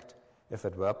perfect. If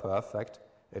it were perfect,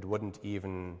 it wouldn't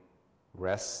even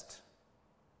rest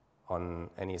on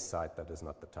any site that is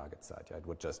not the target site. Yeah, it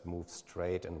would just move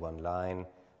straight in one line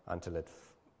until it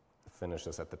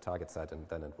finishes at the target site, and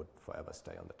then it would forever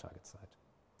stay on the target site.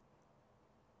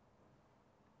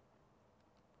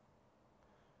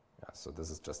 Yeah, so this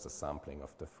is just a sampling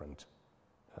of different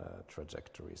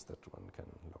trajectories that one can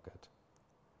look at.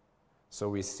 So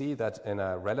we see that in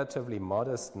a relatively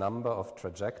modest number of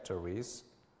trajectories,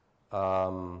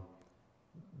 the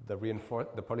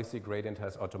policy gradient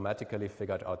has automatically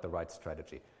figured out the right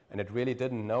strategy. And it really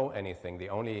didn't know anything. The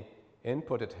only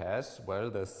input it has, well,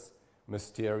 this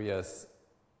mysterious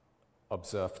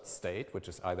observed state, which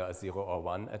is either a 0 or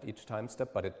 1 at each time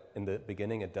step, but in the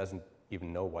beginning it doesn't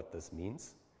even know what this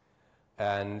means.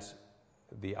 And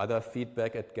the other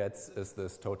feedback it gets is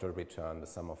this total return, the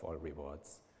sum of all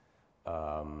rewards,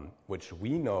 which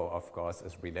we know, of course,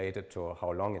 is related to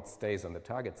how long it stays on the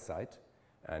target site.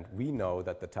 And we know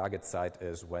that the target site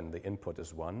is when the input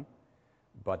is 1,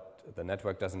 but the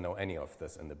network doesn't know any of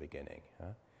this in the beginning.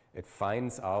 It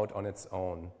finds out on its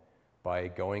own by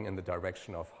going in the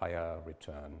direction of higher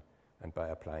return and by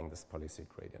applying this policy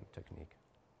gradient technique.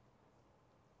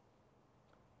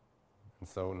 And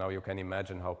so now you can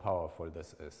imagine how powerful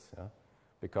this is,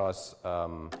 because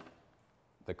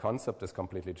the concept is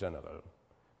completely general.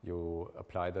 You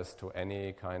apply this to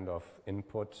any kind of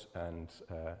input and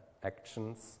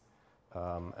actions,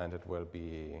 and it will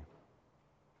be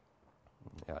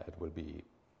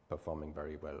performing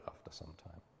very well after some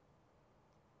time.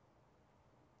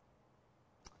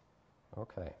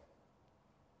 Okay.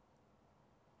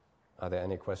 Are there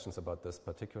any questions about this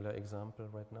particular example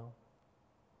right now?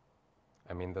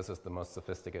 I mean, this is the most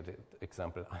sophisticated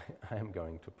example I am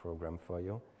going to program for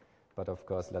you. But of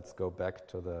course, let's go back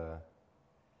to the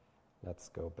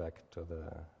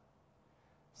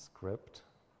script.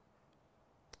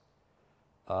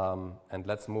 And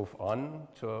let's move on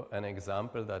to an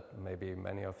example that maybe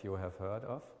many of you have heard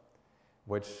of,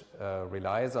 which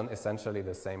relies on essentially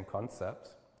the same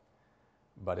concept,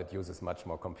 but it uses much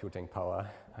more computing power,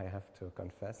 I have to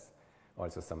confess,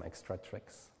 also some extra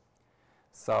tricks.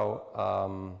 So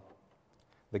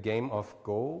the game of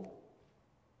Go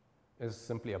is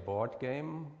simply a board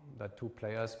game that 2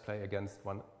 players play against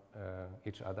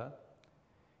each other.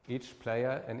 Each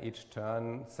player in each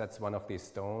turn sets one of these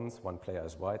stones. One player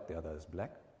is white, the other is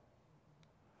black.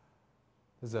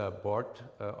 This is a board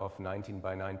of 19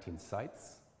 by 19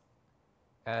 sites.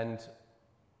 And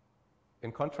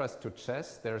in contrast to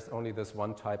chess, there's only this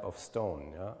one type of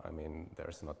stone. Yeah? I mean,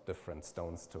 there's not different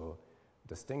stones to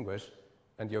distinguish.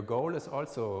 And your goal is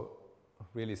also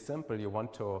really simple. You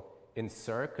want to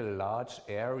encircle large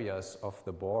areas of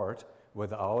the board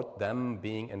without them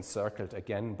being encircled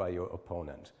again by your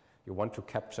opponent. You want to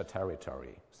capture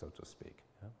territory, so to speak.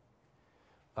 Yeah?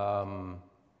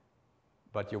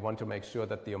 but you want to make sure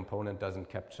that the opponent doesn't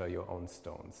capture your own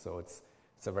stones. So it's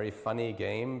a very funny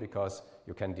game because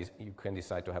you can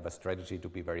decide to have a strategy to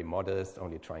be very modest,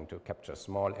 only trying to capture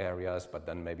small areas, but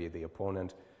then maybe the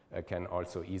opponent can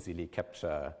also easily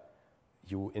capture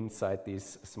you inside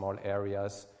these small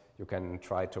areas. You can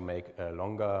try to make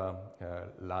longer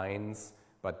lines,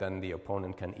 but then the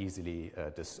opponent can easily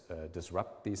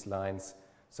disrupt these lines.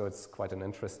 So it's quite an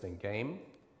interesting game.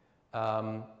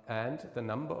 And the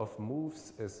number of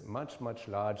moves is much, much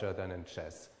larger than in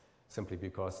chess, simply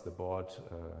because the board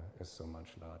is so much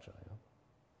larger. Yeah?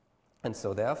 And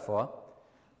so therefore,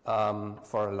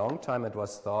 for a long time it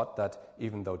was thought that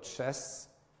even though chess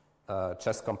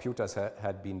computers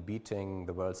had been beating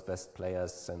the world's best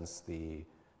players since the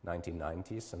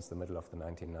 1990s, since the middle of the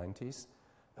 1990s,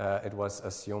 it was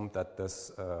assumed that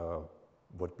this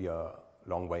would be a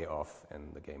long way off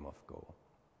in the game of Go.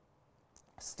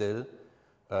 Still,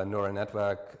 a neural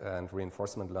network and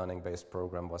reinforcement learning based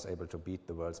program was able to beat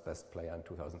the world's best player in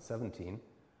 2017.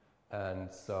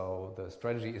 And so the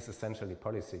strategy is essentially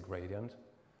policy gradient.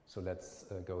 So let's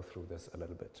go through this a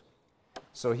little bit.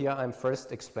 So here I'm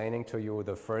first explaining to you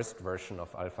the first version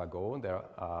of AlphaGo. There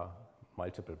are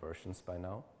multiple versions by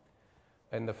now.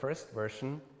 In the first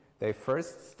version, they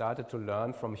first started to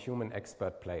learn from human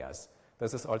expert players.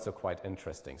 This is also quite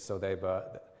interesting. So there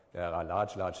are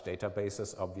large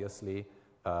databases, obviously,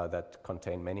 that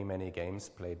contain many, many games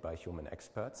played by human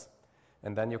experts.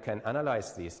 And then you can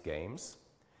analyze these games.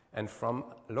 And from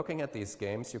looking at these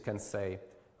games, you can say,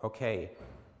 okay,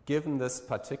 given this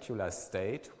particular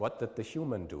state, what did the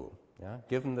human do? Yeah?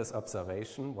 Given this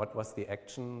observation, what was the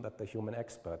action that the human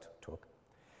expert took?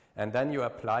 And then you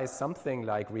apply something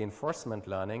like reinforcement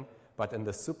learning, but in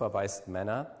the supervised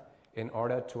manner, in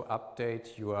order to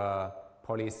update your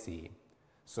policy.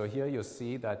 So here you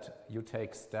see that you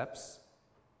take steps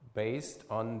based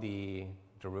on the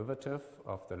derivative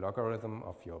of the logarithm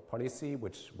of your policy,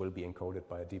 which will be encoded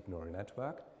by a deep neural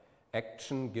network,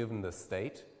 action given the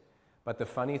state. But the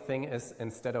funny thing is,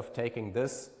 instead of taking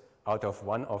this out of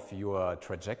one of your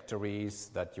trajectories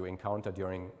that you encounter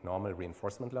during normal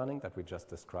reinforcement learning that we just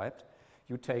described,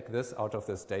 you take this out of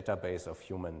this database of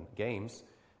human games,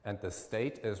 and the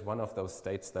state is one of those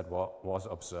states that was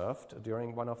observed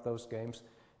during one of those games,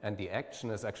 and the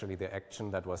action is actually the action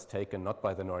that was taken not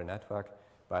by the neural network,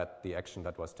 but the action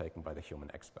that was taken by the human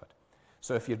expert.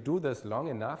 So if you do this long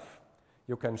enough,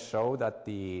 you can show that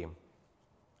the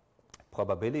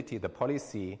probability, the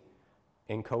policy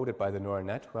encoded by the neural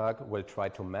network will try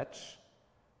to match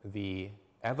the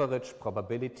average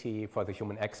probability for the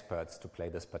human experts to play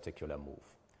this particular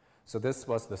move. So this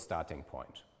was the starting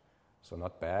point. So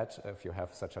not bad if you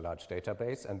have such a large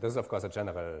database. And this is, of course, a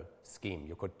general scheme.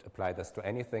 You could apply this to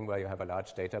anything where you have a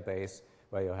large database,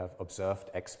 where you have observed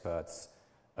experts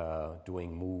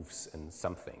doing moves in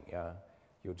something. Yeah?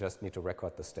 You just need to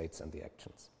record the states and the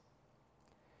actions.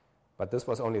 But this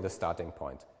was only the starting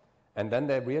point. And then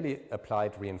they really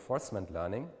applied reinforcement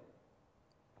learning.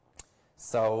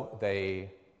 So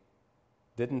they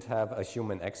didn't have a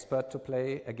human expert to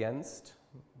play against,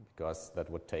 because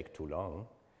that would take too long,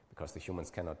 because the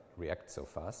humans cannot react so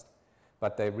fast.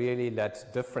 But they really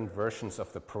let different versions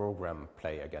of the program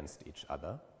play against each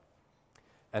other.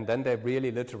 And then they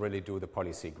really literally do the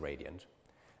policy gradient.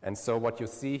 And so what you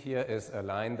see here is a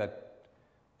line that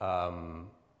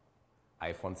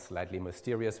I found slightly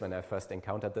mysterious when I first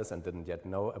encountered this and didn't yet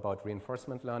know about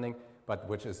reinforcement learning, but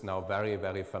which is now very,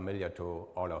 very familiar to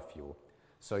all of you.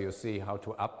 So you see how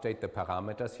to update the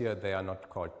parameters here. They are not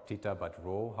called theta, but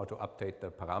rho, how to update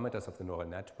the parameters of the neural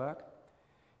network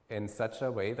in such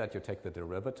a way that you take the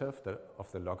derivative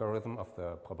of the logarithm of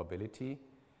the probability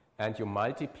and you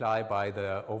multiply by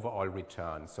the overall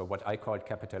return. So what I called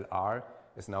capital R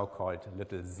is now called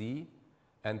little z,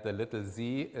 and the little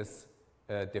z is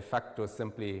de facto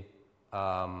simply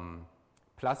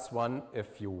 +1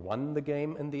 if you won the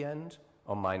game in the end,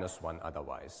 or -1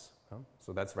 otherwise.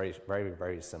 So that's very, very,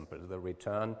 very simple. The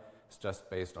return is just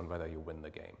based on whether you win the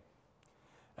game.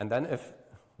 And then if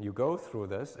you go through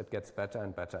this, it gets better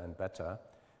and better and better,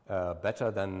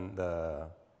 better than the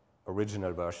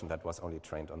original version that was only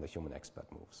trained on the human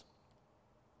expert moves.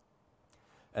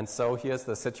 And so here's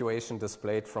the situation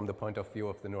displayed from the point of view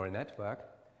of the neural network.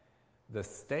 The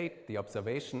state, the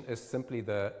observation, is simply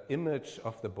the image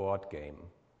of the board game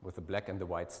with the black and the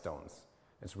white stones.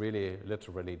 It's really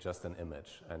literally just an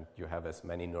image, and you have as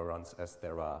many neurons as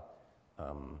there are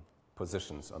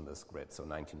positions on this grid, so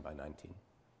 19 by 19.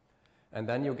 And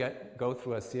then you go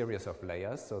through a series of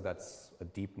layers, so that's a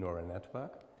deep neural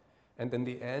network. And in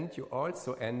the end, you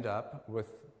also end up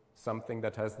with something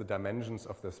that has the dimensions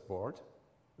of this board,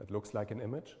 that looks like an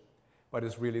image. but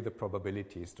it's really the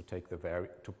probabilities to take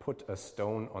to put a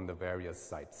stone on the various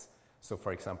sites. So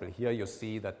for example, here you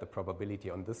see that the probability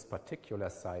on this particular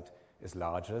site is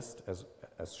largest, as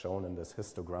shown in this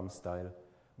histogram style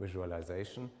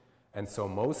visualization. And so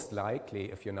most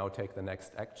likely, if you now take the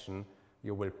next action,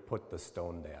 you will put the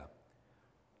stone there.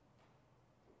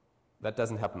 That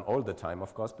doesn't happen all the time,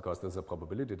 of course, because there's a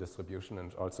probability distribution,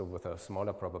 and also with a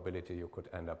smaller probability, you could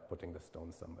end up putting the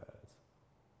stone somewhere else.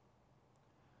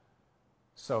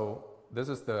 So this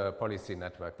is the policy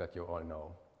network that you all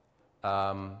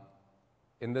know.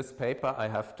 In this paper, I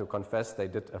have to confess they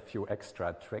did a few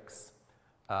extra tricks.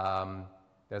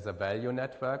 There's a value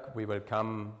network. We will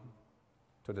come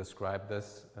to describe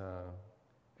this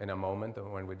in a moment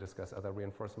when we discuss other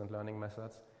reinforcement learning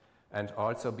methods. And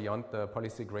also beyond the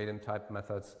policy gradient type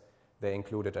methods, they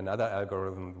included another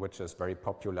algorithm which is very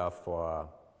popular for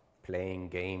playing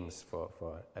games,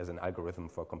 as an algorithm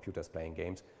for computers playing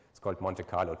games. It's called Monte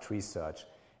Carlo tree search.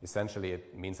 Essentially,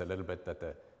 it means a little bit that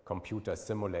the computer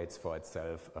simulates for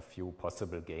itself a few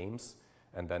possible games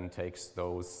and then takes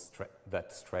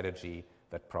that strategy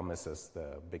that promises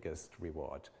the biggest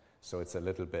reward. So it's a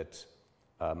little bit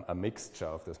a mixture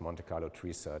of this Monte Carlo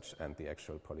tree search and the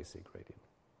actual policy gradient.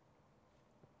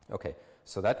 Okay,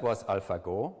 so that was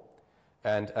AlphaGo.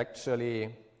 And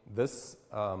actually, this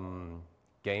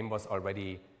game was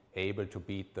already able to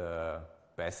beat the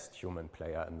best human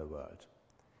player in the world.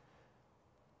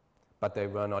 But they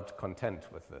were not content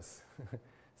with this.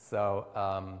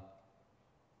 So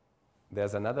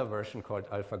there's another version called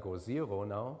AlphaGo 0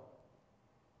 now,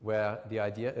 where the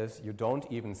idea is you don't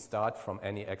even start from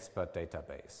any expert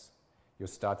database. You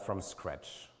start from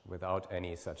scratch without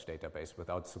any such database,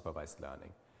 without supervised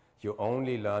learning. You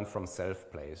only learn from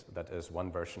self-plays. That is,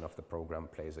 one version of the program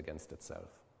plays against itself.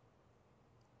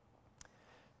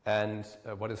 And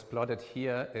what is plotted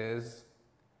here is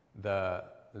the,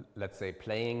 let's say,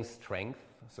 playing strength,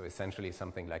 so essentially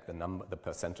something like the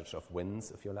percentage of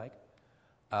wins, if you like,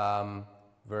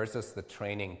 versus the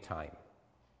training time.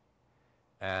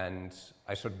 And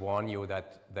I should warn you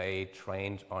that they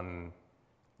trained on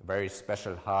very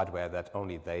special hardware that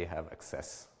only they have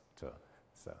access to.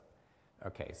 So,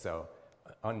 okay, so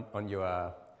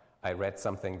I read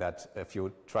something that if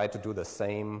you try to do the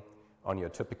same on your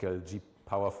typical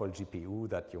powerful GPU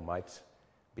that you might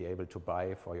be able to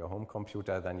buy for your home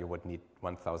computer, then you would need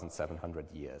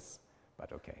 1,700 years.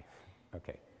 But okay,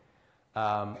 okay.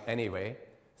 Anyway,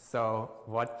 so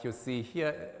what you see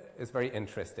here is very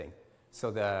interesting.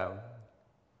 So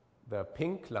the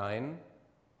pink line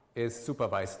is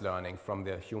supervised learning from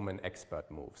the human expert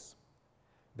moves.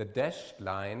 The dashed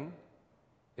line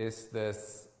is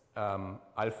this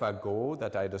AlphaGo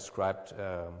that I described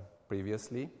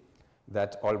previously,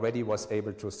 that already was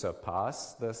able to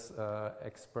surpass this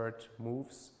expert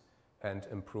moves and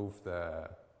improve the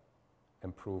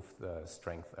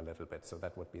strength a little bit. So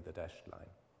that would be the dashed line.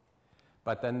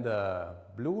 But then the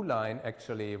blue line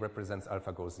actually represents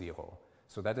AlphaGo 0.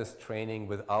 So that is training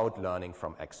without learning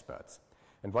from experts.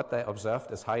 And what they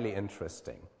observed is highly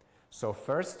interesting. So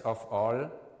first of all,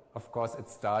 of course, it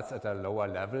starts at a lower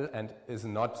level and is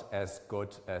not as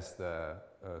good as the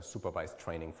supervised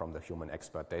training from the human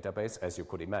expert database, as you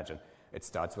could imagine. It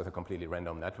starts with a completely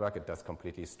random network. It does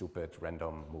completely stupid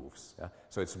random moves. Yeah?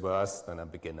 So it's worse than a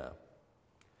beginner.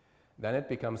 Then it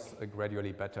becomes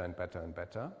gradually better and better and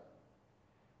better.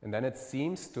 And then it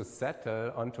seems to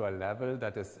settle onto a level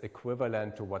that is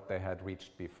equivalent to what they had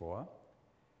reached before.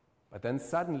 But then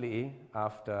suddenly,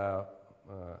 after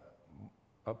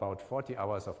about 40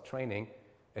 hours of training,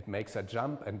 it makes a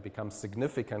jump and becomes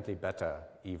significantly better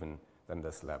even than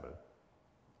this level.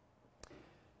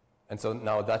 And so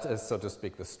now that is, so to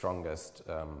speak, the strongest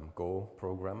Go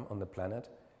program on the planet.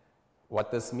 What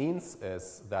this means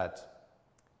is that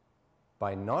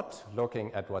by not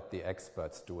looking at what the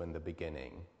experts do in the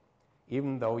beginning,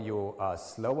 even though you are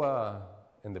slower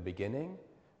in the beginning,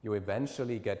 you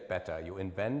eventually get better. You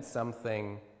invent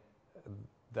something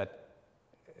that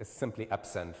is simply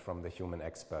absent from the human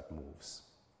expert moves.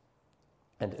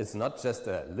 And it's not just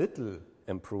a little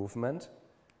improvement,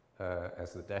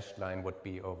 as the dashed line would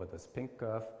be over this pink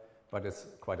curve, but it's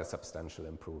quite a substantial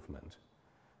improvement.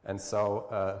 And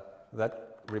so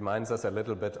that reminds us a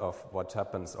little bit of what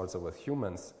happens also with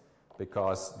humans,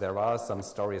 because there are some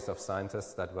stories of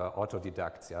scientists that were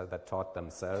autodidacts, yeah, that taught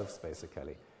themselves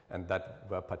basically, and that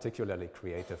were particularly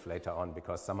creative later on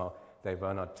because somehow they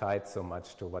were not tied so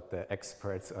much to what the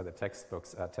experts or the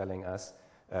textbooks are telling us,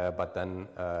 but then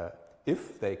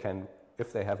if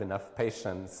they have enough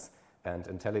patience and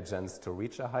intelligence to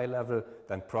reach a high level,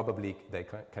 then probably they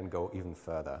can go even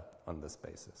further on this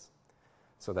basis.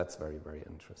 So that's very, very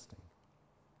interesting.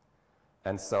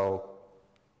 And so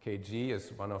KG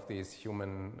is one of these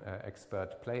human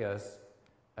expert players,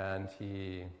 and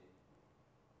he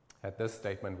had this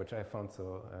statement, which I found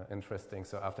so interesting.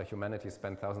 So after humanity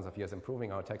spent thousands of years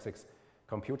improving our tactics,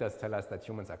 computers tell us that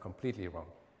humans are completely wrong.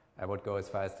 I would go as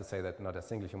far as to say that not a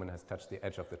single human has touched the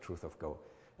edge of the truth of Go.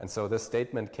 And so this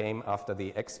statement came after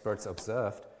the experts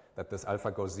observed that this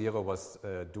AlphaGo 0 was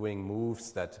doing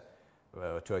moves that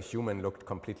to a human looked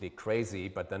completely crazy,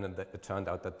 but then it turned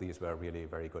out that these were really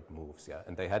very good moves, yeah,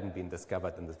 and they hadn't been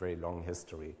discovered in this very long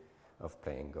history of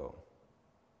playing Go.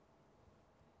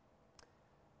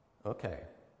 Okay,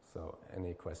 so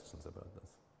any questions about this?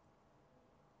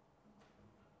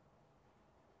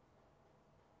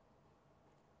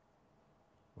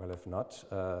 Well, if not,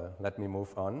 let me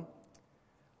move on.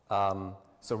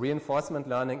 So reinforcement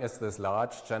learning is this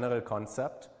large general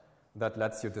concept that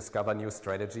lets you discover new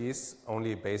strategies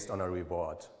only based on a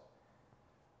reward.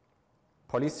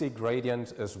 Policy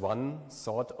gradient is one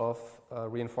sort of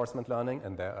reinforcement learning,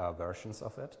 and there are versions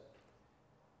of it.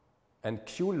 And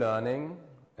Q-learning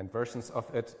and versions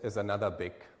of it is another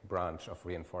big branch of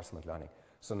reinforcement learning.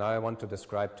 So now I want to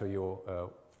describe to you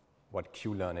what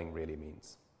Q-learning really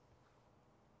means.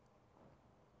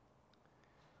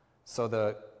 So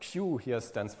the Q here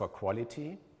stands for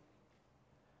quality,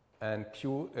 and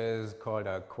Q is called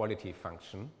a quality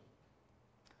function.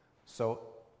 So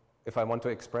if I want to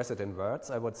express it in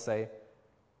words, I would say,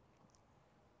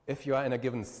 if you are in a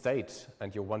given state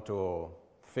and you want to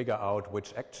figure out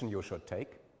which action you should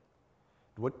take,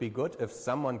 it would be good if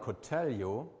someone could tell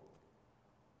you,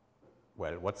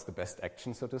 well, what's the best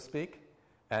action, so to speak,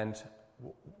 and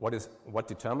what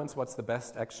determines what's the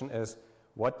best action is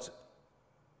what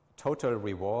total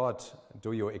reward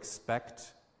do you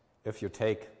expect if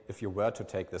you were to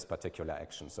take this particular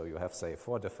action. So you have, say,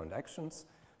 4 different actions.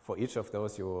 For each of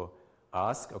those you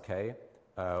ask, okay,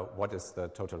 what is the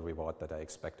total reward that I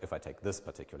expect if I take this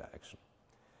particular action?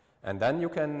 And then you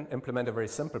can implement a very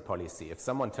simple policy. If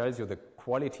someone tells you the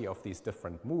quality of these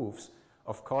different moves,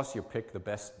 of course you pick the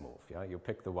best move. Yeah? You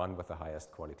pick the one with the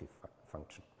highest quality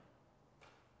function.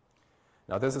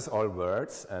 Now this is all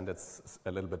words, and it's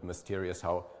a little bit mysterious.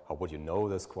 How would you know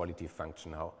this quality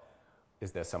function?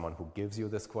 Is there someone who gives you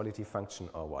this quality function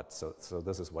or what? So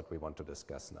this is what we want to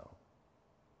discuss now.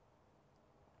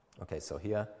 Okay, so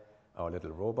here our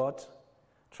little robot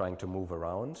trying to move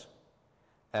around.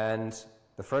 And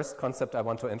the first concept I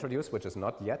want to introduce, which is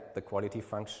not yet the quality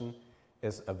function,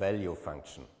 is a value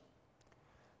function.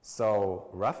 So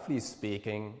roughly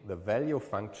speaking, the value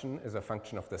function is a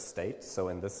function of the state. So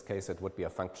in this case, it would be a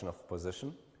function of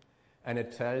position. And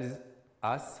it tells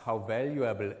us how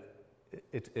valuable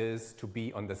it is to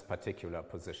be on this particular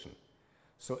position.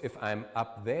 So if I'm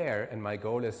up there and my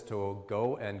goal is to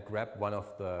go and grab one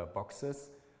of the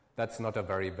boxes, that's not a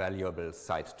very valuable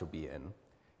site to be in.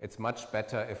 It's much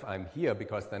better if I'm here,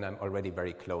 because then I'm already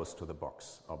very close to the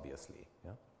box, obviously.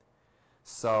 Yeah?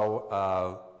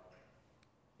 So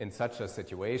in such a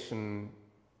situation,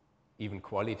 even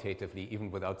qualitatively, even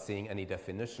without seeing any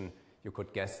definition, you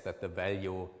could guess that the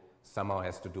value somehow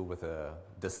has to do with a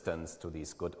distance to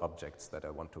these good objects that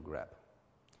I want to grab.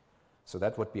 So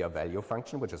that would be a value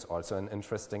function, which is also an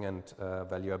interesting and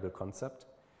valuable concept.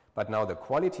 But now the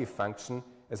quality function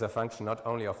is a function not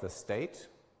only of the state,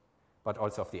 but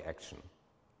also of the action.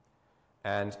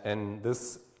 And in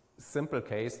this simple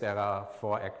case, there are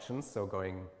 4 actions, so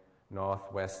going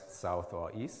north, west, south,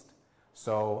 or east.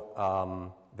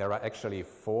 So there are actually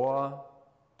 4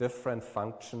 different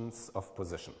functions of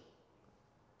position.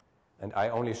 And I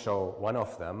only show one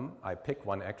of them. I pick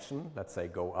one action, let's say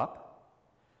go up,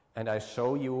 and I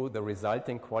show you the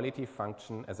resulting quality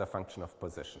function as a function of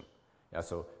position. Yeah,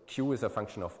 so Q is a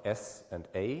function of S and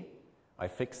A. I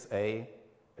fix A,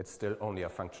 it's still only a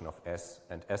function of S,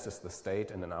 and S is the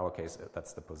state, and in our case,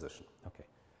 that's the position. Okay.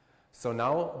 So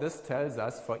now this tells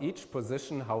us for each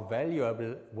position how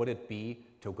valuable would it be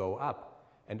to go up.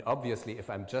 And obviously, if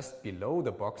I'm just below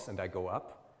the box and I go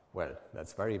up, well,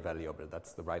 that's very valuable.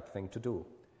 That's the right thing to do.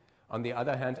 On the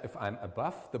other hand, if I'm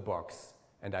above the box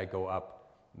and I go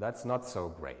up, that's not so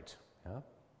great. Yeah?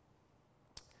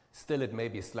 Still, it may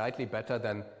be slightly better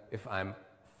than if I'm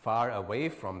far away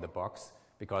from the box,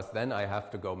 because then I have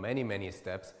to go many, many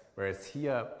steps, whereas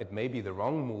here it may be the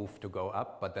wrong move to go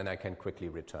up, but then I can quickly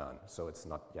return, so it's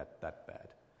not yet that bad.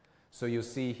 So you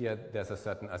see here there's a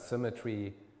certain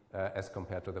asymmetry as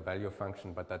compared to the value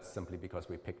function, but that's simply because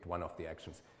we picked one of the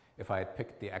actions. If I had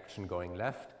picked the action going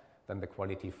left, then the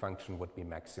quality function would be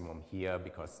maximum here,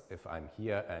 because if I'm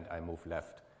here and I move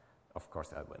left, of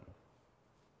course I'll win.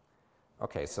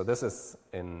 Okay, so this is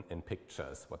in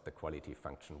pictures what the quality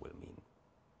function will mean.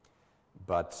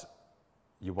 But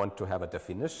you want to have a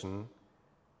definition,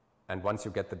 and once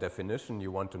you get the definition,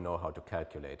 you want to know how to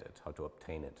calculate it, how to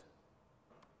obtain it.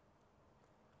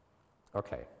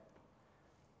 Okay.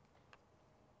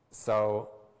 So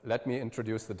let me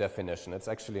introduce the definition. It's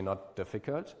actually not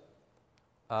difficult.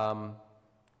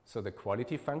 So the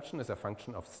quality function is a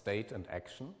function of state and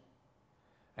action.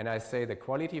 And I say the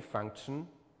quality function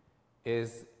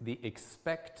is the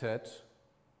expected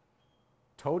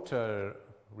total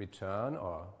return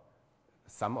or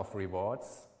sum of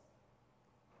rewards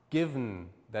given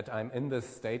that I'm in this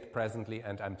state presently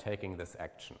and I'm taking this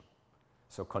action.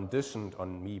 So conditioned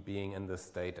on me being in this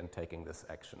state and taking this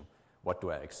action. What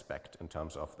do I expect in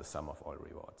terms of the sum of all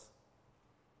rewards?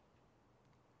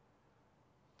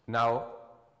 Now,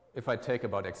 if I talk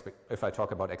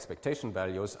about expectation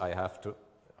values,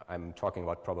 I'm talking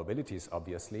about probabilities,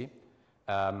 obviously,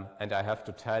 and I have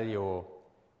to tell you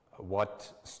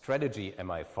what strategy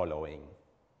am I following,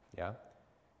 yeah?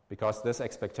 Because this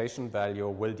expectation value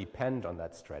will depend on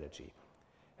that strategy.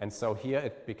 And so here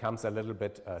it becomes a little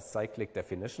bit a cyclic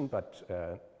definition, but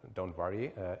don't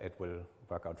worry, it will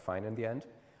work out fine in the end.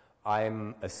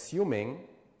 I'm assuming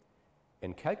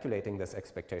in calculating this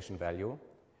expectation value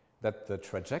that the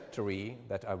trajectory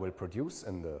that I will produce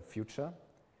in the future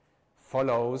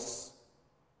follows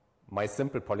my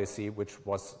simple policy, which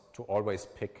was to always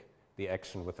pick the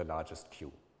action with the largest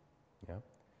Q. Yeah?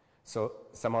 So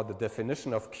somehow the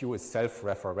definition of Q is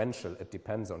self-referential. It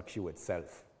depends on Q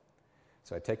itself.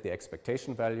 So I take the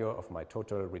expectation value of my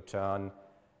total return,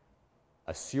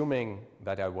 assuming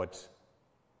that I would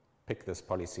pick this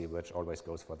policy which always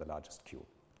goes for the largest Q.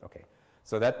 Okay.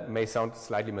 So that may sound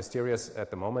slightly mysterious at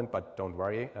the moment, but don't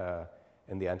worry.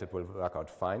 In the end, it will work out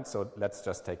fine. So let's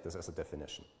just take this as a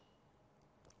definition.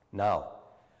 Now,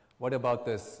 what about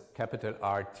this capital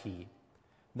RT?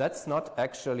 That's not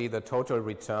actually the total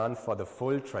return for the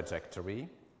full trajectory,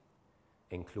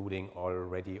 including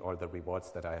already all the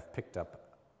rewards that I have picked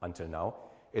up until now.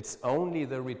 It's only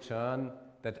the return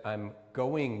that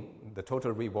the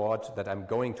total reward that I'm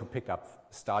going to pick up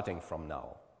starting from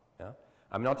now. Yeah?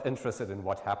 I'm not interested in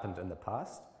what happened in the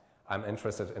past. I'm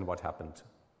interested in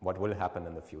what will happen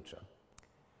in the future.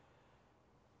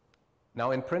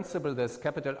 Now, in principle, this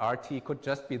capital RT could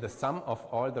just be the sum of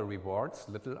all the rewards,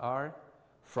 little r,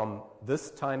 from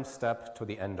this time step to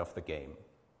the end of the game.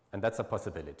 And that's a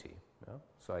possibility. Yeah?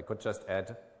 So I could just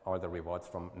add all the rewards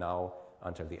from now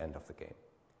until the end of the game.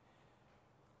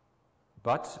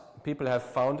 But people have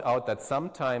found out that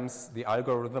sometimes the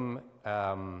algorithm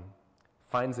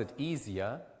finds it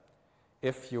easier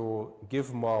if you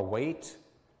give more weight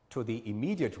to the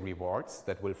immediate rewards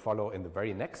that will follow in the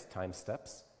very next time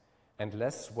steps and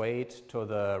less weight to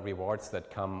the rewards that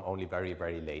come only very,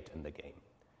 very late in the game.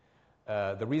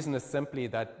 The reason is simply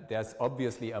that there's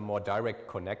obviously a more direct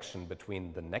connection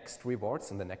between the next rewards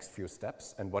in the next few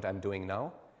steps and what I'm doing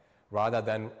now, rather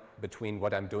than between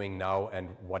what I'm doing now and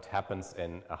what happens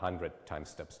in 100 time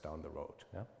steps down the road.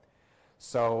 Yeah?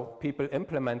 So people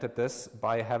implemented this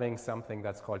by having something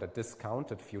that's called a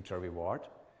discounted future reward.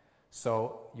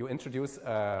 So you introduce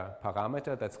a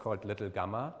parameter that's called little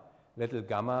gamma. Little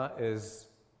gamma is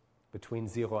between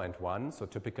 0 and 1, so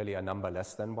typically a number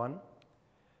less than 1.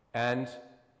 And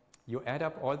you add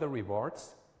up all the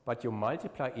rewards, but you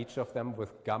multiply each of them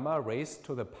with gamma raised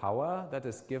to the power that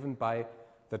is given by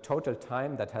the total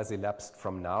time that has elapsed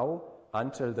from now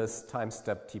until this time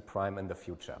step t prime in the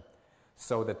future.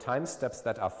 So the time steps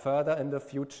that are further in the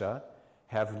future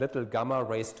have little gamma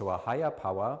raised to a higher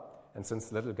power, and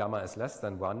since little gamma is less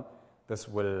than 1, this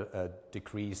will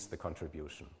decrease the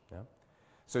contribution. Yeah?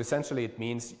 So essentially it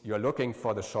means you're looking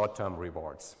for the short-term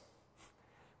rewards,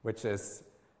 which is,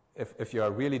 if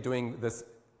you're really doing this,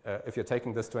 if you're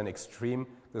taking this to an extreme,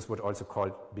 this would also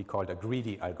be called a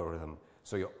greedy algorithm.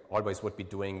 So you always would be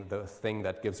doing the thing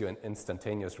that gives you an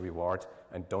instantaneous reward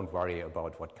and don't worry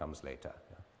about what comes later.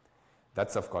 Yeah.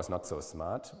 That's, of course, not so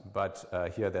smart, but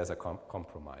here there's a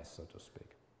compromise, so to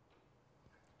speak.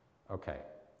 Okay.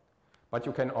 But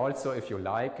you can also, if you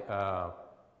like,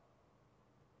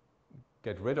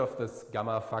 get rid of this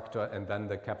gamma factor, and then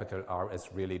the capital R is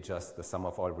really just the sum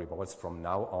of all rewards from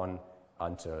now on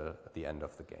until the end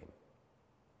of the game.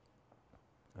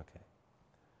 Okay.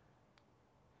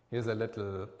 Here's a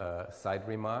little side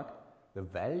remark. The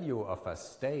value of a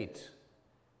state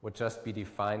would just be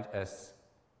defined as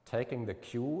taking the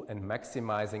Q and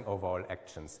maximizing overall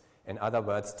actions. In other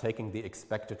words, taking the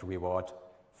expected reward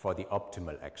for the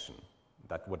optimal action.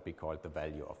 That would be called the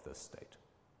value of this state.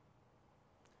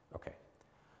 Okay.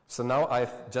 So now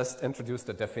I've just introduced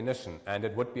a definition, and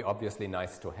it would be obviously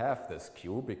nice to have this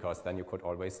Q, because then you could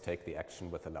always take the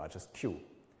action with the largest Q.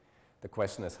 The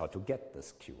question is how to get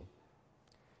this Q,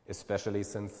 especially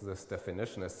since this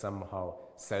definition is somehow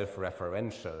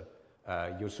self-referential.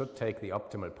 You should take the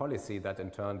optimal policy that in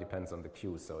turn depends on the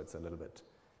Q, so it's a little bit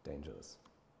dangerous.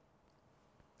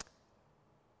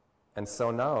 And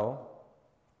so now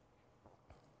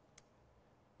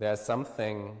there's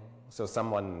something, so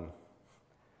someone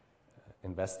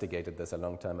investigated this a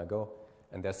long time ago,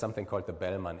 and there's something called the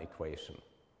Boltzmann equation.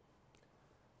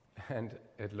 And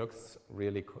it looks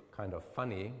really kind of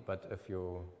funny, but if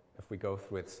we go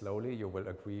through it slowly, you will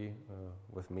agree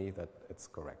with me that it's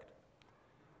correct.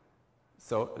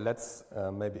 So let's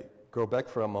maybe go back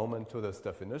for a moment to this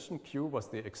definition. Q was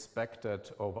the expected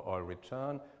overall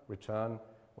return. Return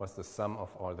was the sum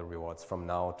of all the rewards from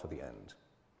now to the end.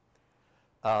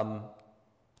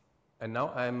 And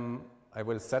now I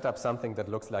will set up something that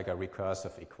looks like a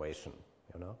recursive equation,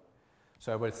 you know.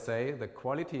 So I will say the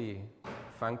quality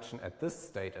function at this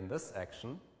state in this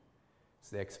action is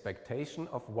the expectation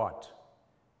of what?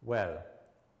 Well,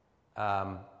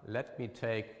 let me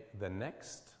take the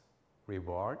next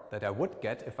reward that I would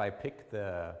get if I pick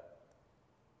the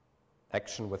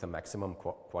action with a maximum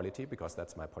quality, because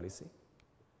that's my policy,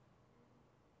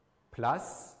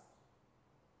 plus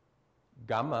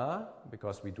gamma,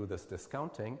 because we do this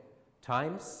discounting,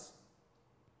 times,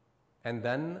 and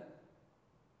then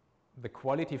the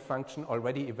quality function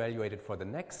already evaluated for the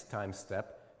next time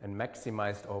step and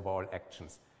maximized overall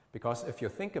actions. Because if you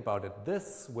think about it,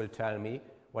 this will tell me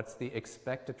what's the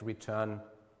expected return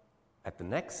at the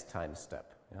next time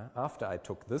step. Yeah? After I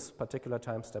took this particular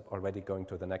time step, already going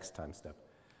to the next time step.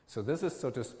 So this is, so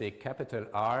to speak, capital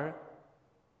R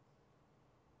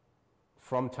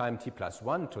from time t plus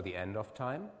 1 to the end of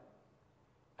time.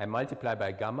 I multiply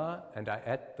by gamma, and I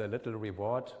add the little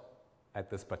reward at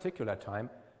this particular time,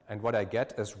 and what I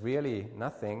get is really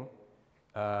nothing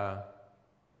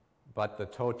but the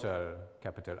total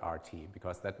capital RT,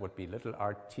 because that would be little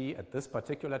rt at this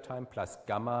particular time plus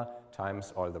gamma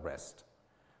times all the rest.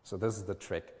 So this is the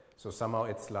trick. So somehow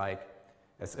it's like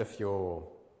as if you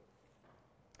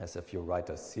write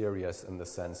a series in the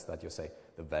sense that you say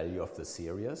the value of the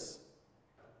series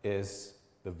is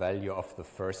the value of the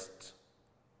first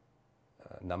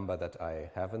number that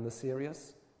I have in the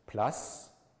series plus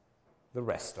the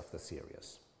rest of the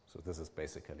series. So this is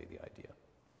basically the idea.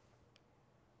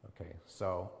 Okay,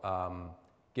 so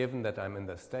given that I'm in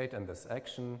this state and this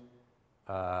action,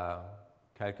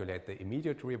 calculate the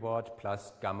immediate reward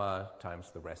plus gamma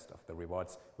times the rest of the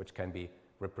rewards, which can be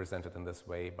represented in this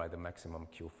way by the maximum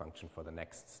Q function for the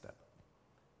next step.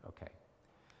 Okay,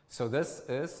 so this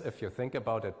is, if you think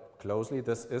about it closely,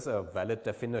 this is a valid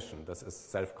definition. This is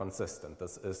self-consistent.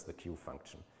 This is the Q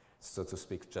function, so to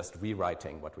speak, just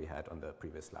rewriting what we had on the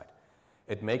previous slide.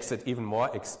 It makes it even more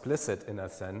explicit in a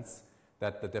sense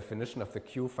that the definition of the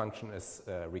Q function is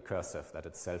recursive, that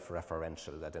it's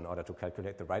self-referential, that in order to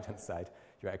calculate the right-hand side,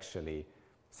 you actually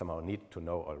somehow need to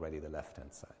know already the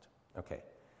left-hand side. Okay,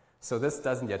 so this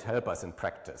doesn't yet help us in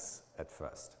practice at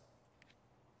first.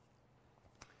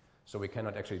 So we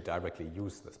cannot actually directly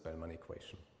use this Boltzmann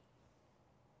equation.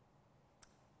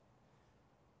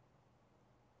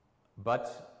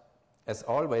 But as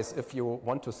always, if you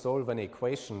want to solve an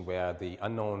equation where the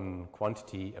unknown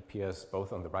quantity appears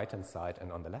both on the right-hand side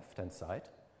and on the left-hand side,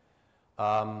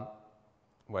 well,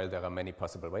 there are many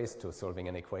possible ways to solving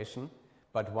an equation,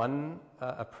 but one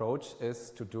approach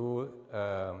is to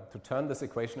turn this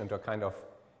equation into a kind of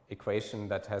equation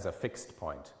that has a fixed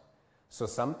point. So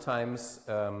sometimes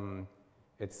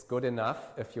it's good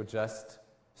enough if you just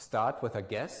start with a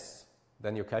guess,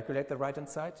 then you calculate the right-hand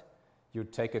side, you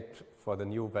take it for the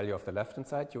new value of the left-hand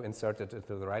side, you insert it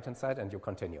into the right-hand side, and you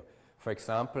continue. For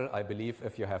example, I believe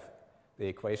if you have the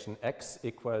equation x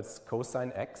equals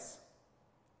cosine x,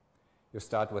 you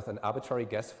start with an arbitrary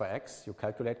guess for x, you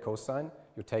calculate cosine,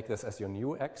 you take this as your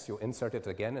new x, you insert it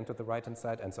again into the right-hand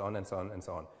side, and so on and so on and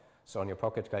so on. So on your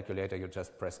pocket calculator, you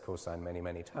just press cosine many,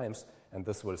 many times, and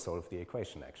this will solve the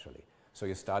equation actually. So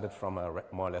you started from a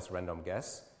more or less random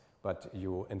guess, but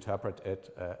you interpret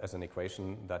it as an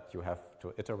equation that you have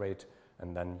to iterate,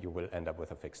 and then you will end up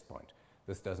with a fixed point.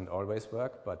 This doesn't always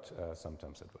work, but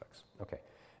sometimes it works. Okay,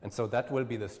 and so that will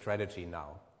be the strategy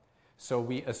now. So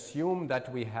we assume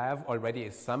that we have already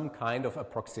some kind of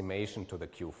approximation to the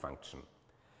Q function.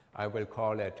 I will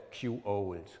call it Q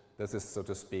old. This is, so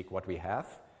to speak, what we have,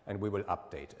 and we will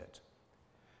update it.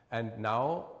 And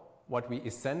now what we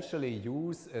essentially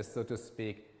use is, so to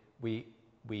speak,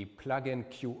 we plug in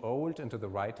Q old into the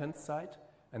right-hand side,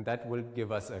 and that will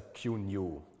give us a Q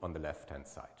new on the left-hand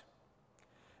side.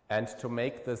 And to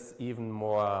make this even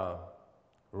more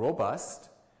robust,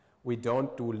 We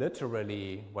don't do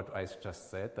literally what I just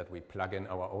said, that we plug in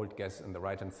our old guess in the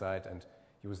right-hand side and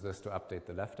use this to update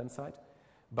the left-hand side.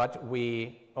 But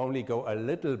we only go a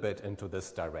little bit into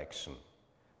this direction.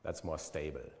 That's more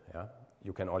stable. Yeah?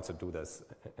 You can also do this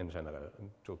in general,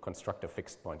 to construct a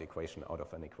fixed point equation out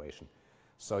of an equation.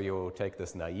 So you take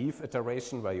this naive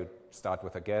iteration where you start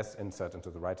with a guess, insert into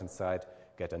the right-hand side,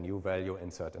 get a new value,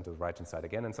 insert into the right-hand side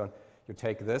again, and so on. You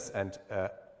take this and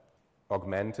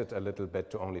augment it a little bit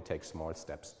to only take small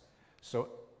steps. So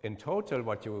in total,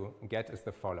 what you get is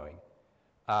the following.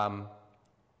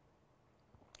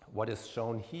 What is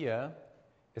shown here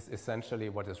is essentially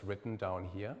what is written down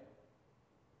here,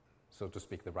 so to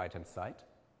speak, the right-hand side.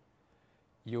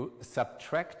 You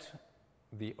subtract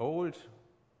the old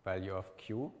value of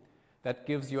q. That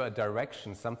gives you a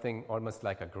direction, something almost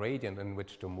like a gradient in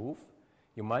which to move.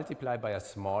 You multiply by a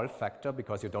small factor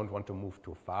because you don't want to move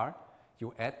too far.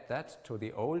 You add that to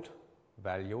the old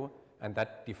value, and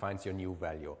that defines your new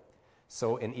value.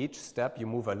 So in each step, you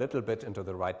move a little bit into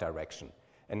the right direction.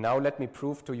 And now let me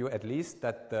prove to you at least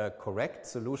that the correct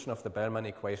solution of the Boltzmann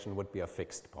equation would be a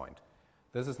fixed point.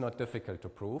 This is not difficult to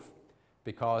prove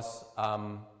because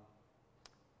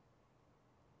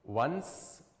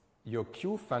once your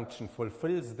q function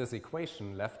fulfills this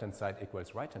equation, left-hand side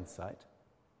equals right-hand side,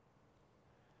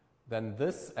 then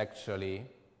this actually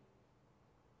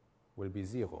will be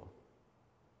 0.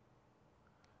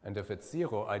 And if it's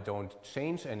 0, I don't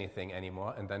change anything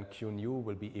anymore, and then q new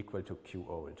will be equal to q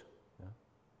old. Yeah?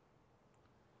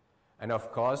 And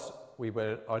of course, we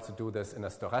will also do this in a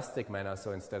stochastic manner,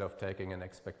 so instead of taking an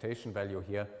expectation value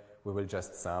here, we will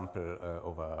just sample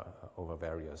over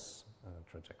various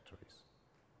trajectories.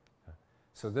 Yeah.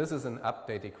 So this is an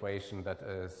update equation that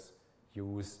is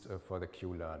used for the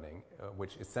Q learning,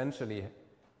 which essentially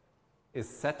is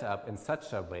set up in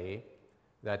such a way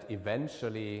that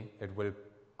eventually it will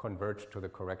converge to the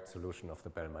correct solution of the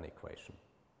Boltzmann equation.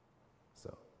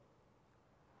 So,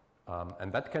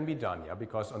 and that can be done, yeah,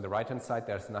 because on the right-hand side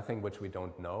there's nothing which we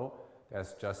don't know.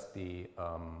 There's just the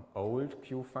old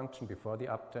Q function before the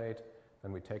update.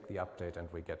 Then we take the update and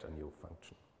we get a new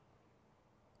function.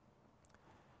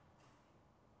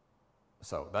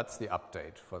 So that's the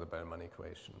update for the Boltzmann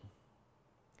equation.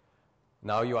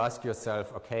 Now you ask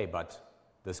yourself, okay, but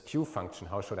this Q function,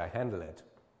 how should I handle it?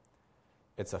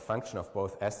 It's a function of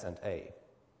both S and A.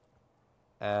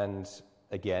 And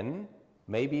again,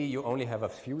 maybe you only have a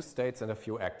few states and a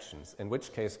few actions, in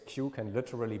which case Q can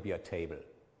literally be a table.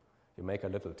 You make a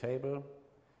little table.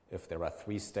 If there are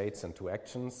 3 states and 2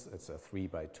 actions, it's a 3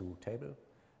 by 2 table,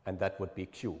 and that would be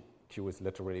Q. Q is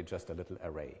literally just a little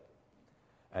array.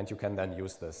 And you can then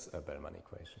use this Boltzmann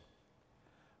equation.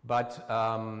 But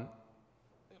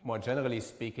more generally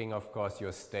speaking, of course,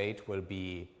 your state will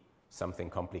be something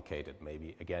complicated,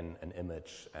 maybe, again, an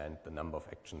image, and the number of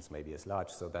actions maybe is large,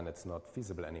 so then it's not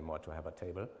feasible anymore to have a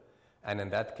table. And in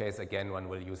that case, again, one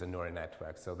will use a neural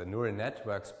network. So the neural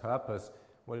network's purpose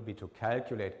will be to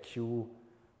calculate Q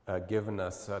given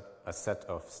a set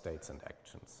of states and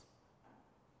actions.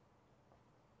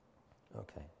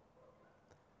 Okay.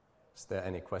 Is there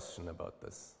any question about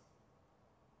this?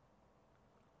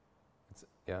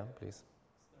 Yeah, please. Is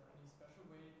there any special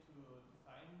way to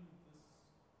define this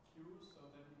Q so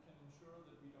that we can ensure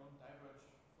that we don't diverge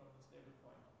from the stable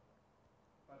point,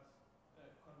 but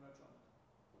converge on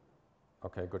it?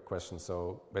 Okay, good question.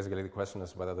 So basically the question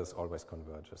is whether this always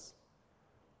converges.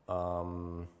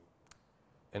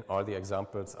 In all the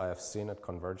examples I have seen, it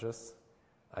converges.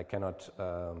 I cannot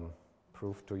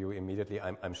prove to you immediately.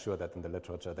 I'm sure that in the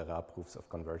literature there are proofs of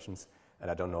convergence, and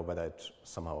I don't know whether it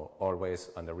somehow always,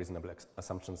 under reasonable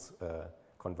assumptions,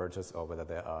 converges, or whether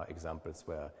there are examples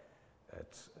where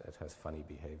it has funny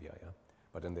behavior. Yeah?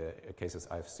 But in the cases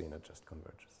I've seen, it just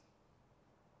converges.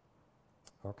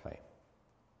 Okay.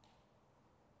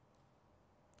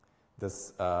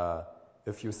 This,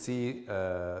 if you see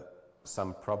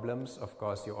some problems, of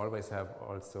course, you always have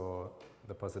also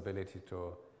the possibility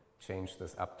to change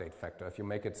this update factor. If you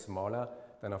make it smaller,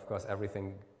 then of course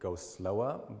everything goes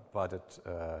slower, but it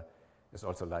is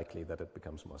also likely that it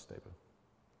becomes more stable.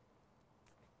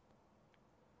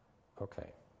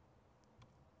 Okay.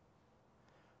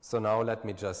 So now let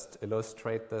me just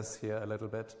illustrate this here a little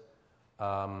bit.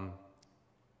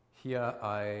 Here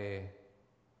I,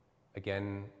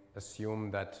 again, assume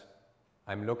that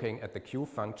I'm looking at the Q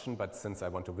function, but since I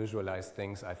want to visualize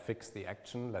things, I fix the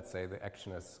action. Let's say the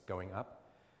action is going up,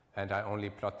 and I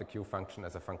only plot the Q function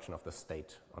as a function of the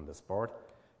state on this board.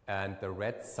 And the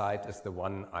red side is the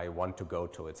one I want to go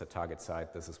to. It's a target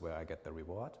site. This is where I get the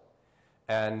reward.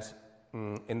 And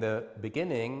in the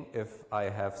beginning, if I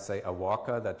have, say, a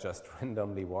walker that just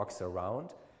randomly walks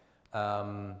around,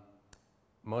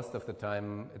 most of the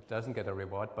time it doesn't get a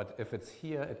reward, but if it's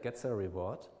here, it gets a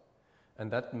reward. And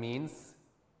that means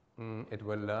it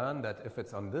will learn that if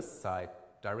it's on this side,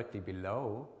 directly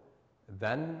below,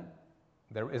 then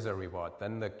there is a reward.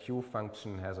 Then the Q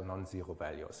function has a non-zero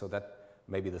value. So that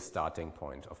may be the starting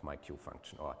point of my Q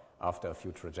function, or after a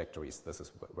few trajectories, this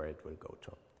is where it will go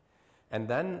to. And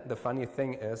then the funny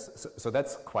thing is, so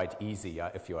that's quite easy. Yeah?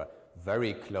 If you are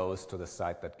very close to the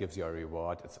site that gives you a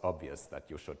reward, it's obvious that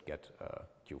you should get a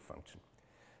Q function.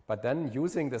 But then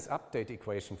using this update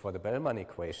equation for the Bellman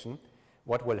equation,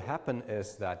 what will happen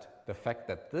is that the fact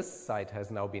that this site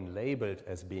has now been labeled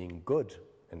as being good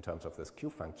in terms of this Q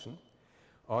function,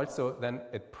 also then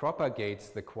it propagates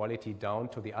the quality down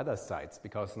to the other sites,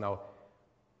 because now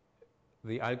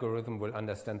the algorithm will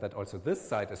understand that also this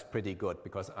site is pretty good,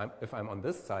 because if I'm on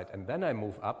this site and then I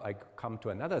move up, I come to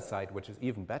another site which is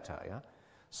even better. Yeah?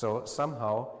 So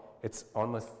somehow it's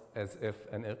almost as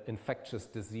if an infectious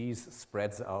disease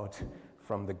spreads out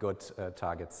from the good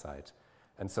target site.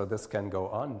 And so this can go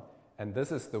on. And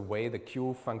this is the way the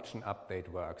Q function update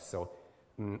works. So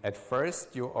at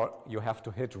first you have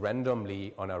to hit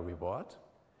randomly on a reward.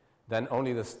 Then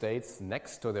only the states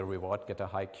next to the reward get a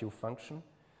high Q function.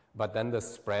 But then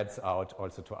this spreads out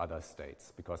also to other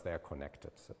states because they are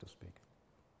connected, so to speak.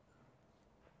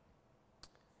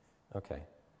 Okay.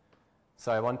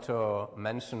 So I want to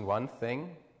mention one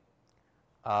thing.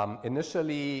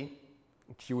 Initially,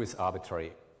 Q is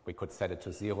arbitrary. We could set it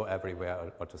to 0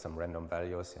 everywhere or to some random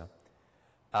values.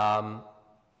 Yeah.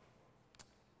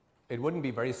 It wouldn't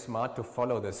be very smart to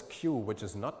follow this Q, which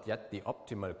is not yet the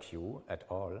optimal Q at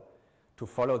all, to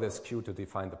follow this Q to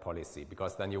define the policy,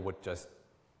 because then you would just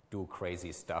do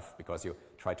crazy stuff because you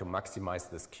try to maximize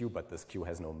this Q, but this Q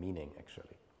has no meaning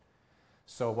actually.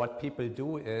 So what people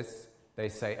do is they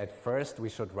say at first we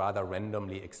should rather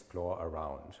randomly explore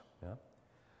around. Yeah?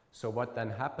 So what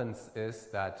then happens is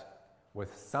that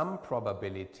with some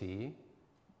probability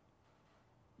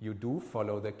you do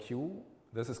follow the Q.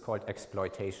 This is called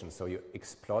exploitation. So you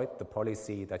exploit the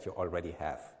policy that you already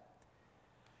have.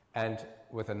 And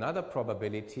with another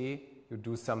probability, you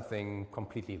do something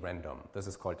completely random. This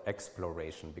is called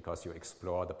exploration because you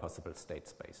explore the possible state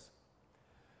space.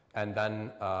 And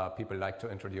then people like to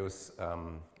introduce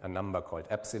a number called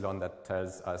epsilon that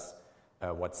tells us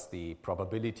what's the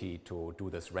probability to do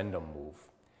this random move.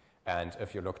 And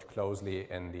if you looked closely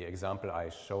in the example I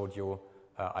showed you,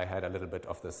 I had a little bit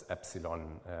of this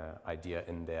epsilon idea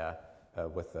in there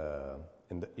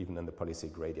even in the policy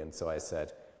gradient. So I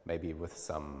said maybe with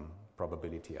some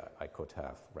probability I could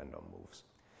have random moves.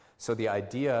 So the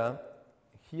idea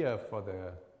here for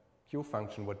the Q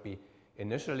function would be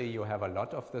initially you have a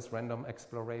lot of this random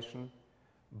exploration,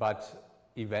 but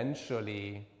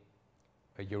eventually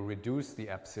you reduce the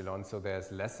epsilon so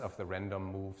there's less of the random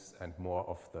moves and more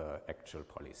of the actual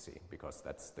policy, because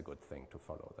that's the good thing to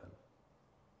follow then.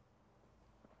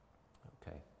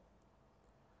 Okay.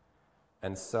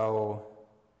 And so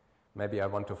maybe I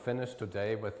want to finish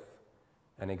today with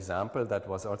an example that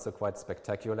was also quite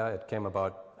spectacular. It came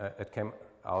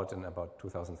out in about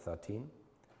 2013.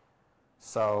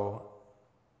 So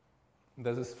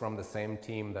this is from the same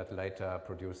team that later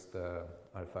produced the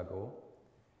AlphaGo.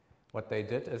 What they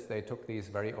did is they took these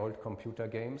very old computer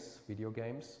games, video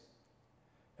games,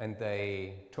 and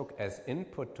they took as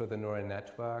input to the neural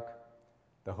network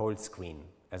the whole screen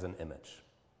as an image.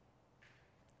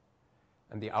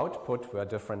 And the output were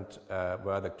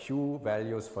were the Q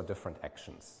values for different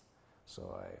actions.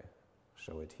 So I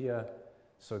show it here.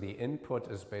 So the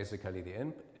input is basically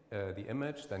the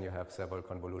image. Then you have several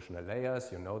convolutional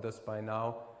layers. You know this by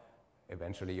now.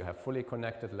 Eventually you have fully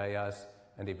connected layers.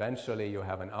 And eventually you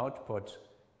have an output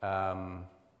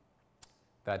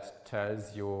that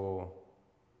tells you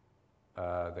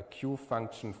the Q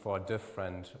function for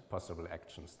different possible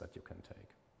actions that you can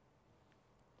take.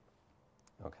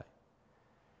 Okay.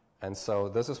 And so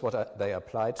this is what they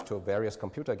applied to various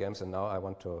computer games, and now I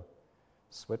want to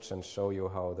switch and show you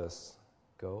how this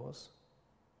goes.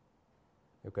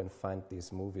 You can find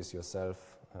these movies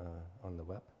yourself on the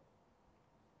web.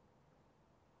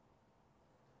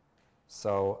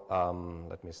 So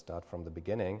let me start from the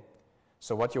beginning.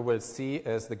 So what you will see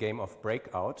is the game of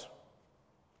Breakout.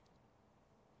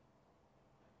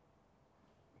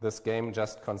 This game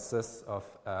just consists of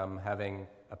having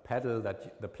a pedal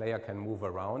that the player can move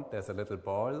around. There's a little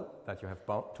ball that you have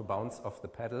to bounce off the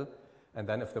pedal. And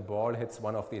then if the ball hits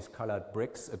one of these colored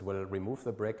bricks, it will remove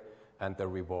the brick and the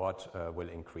reward will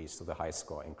increase. So the high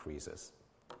score increases.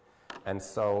 And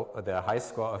so the high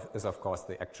score is, of course,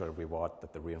 the actual reward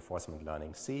that the reinforcement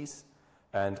learning sees.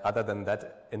 And other than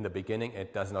that, in the beginning,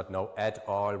 it does not know at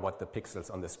all what the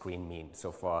pixels on the screen mean.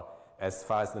 So as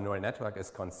far as the neural network is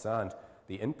concerned,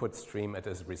 the input stream it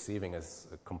is receiving is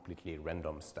completely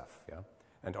random stuff. Yeah?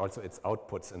 And also its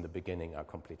outputs in the beginning are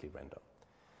completely random.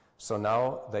 So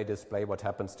now they display what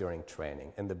happens during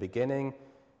training. In the beginning,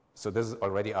 so this is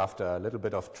already after a little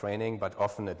bit of training, but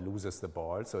often it loses the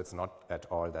ball, so it's not at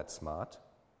all that smart.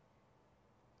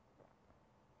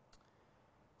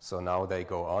 So now they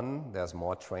go on, there's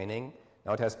more training.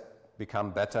 Now it has become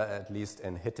better, at least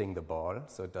in hitting the ball,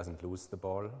 so it doesn't lose the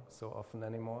ball so often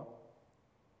anymore.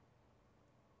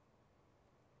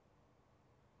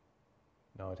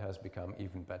 Now it has become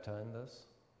even better in this.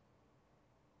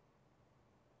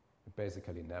 It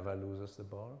basically never loses the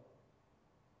ball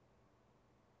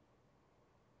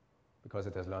because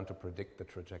it has learned to predict the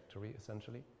trajectory,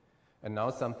 essentially. And now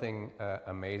something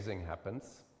amazing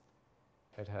happens.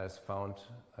 It has found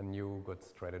a new good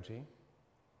strategy.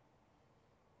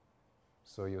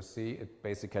 So you see, it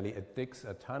digs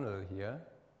a tunnel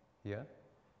here,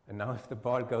 and now if the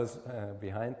ball goes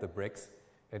behind the bricks,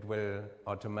 it will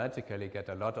automatically get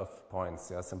a lot of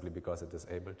points, simply because it is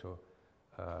able to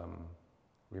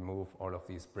remove all of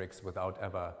these bricks without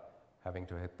ever having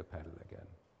to hit the pedal again.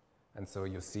 And so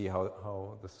you see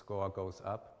how the score goes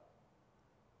up.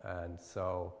 And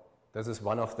so this is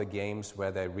one of the games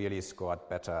where they really scored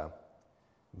better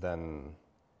than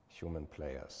human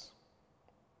players.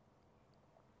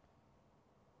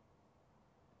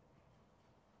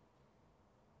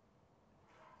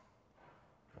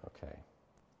 Okay.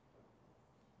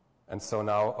 And so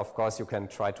now, of course, you can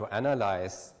try to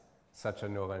analyze such a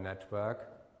neural network.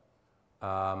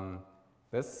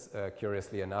 This,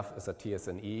 curiously enough, is a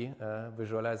TSNE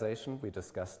visualization. We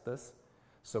discussed this.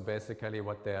 So basically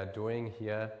what they are doing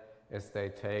here is they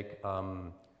take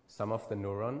some of the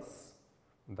neurons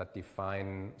that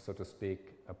define, so to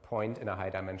speak, a point in a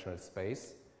high-dimensional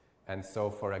space. And so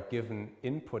for a given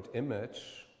input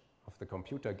image of the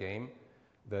computer game,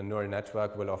 the neural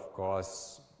network will, of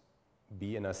course,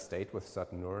 be in a state with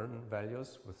certain neuron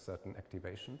values, with certain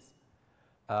activations.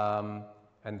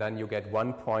 And then you get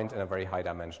 1 point in a very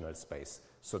high-dimensional space.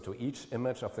 So to each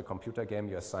image of the computer game,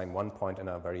 you assign 1 point in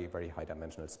a very, very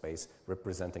high-dimensional space,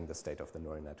 representing the state of the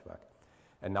neural network.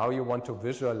 And now you want to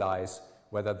visualize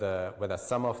whether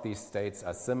some of these states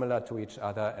are similar to each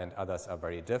other and others are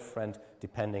very different,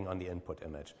 depending on the input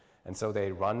image. And so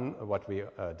they run what we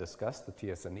discussed, the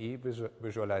TSNE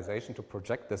visualization, to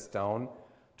project this down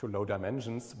to low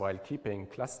dimensions while keeping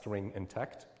clustering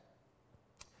intact.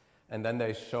 And then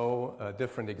they show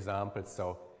different examples.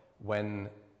 So when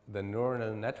the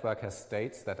neural network has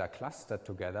states that are clustered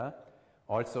together,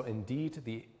 also indeed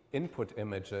the input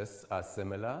images are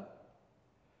similar,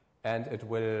 and it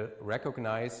will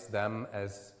recognize them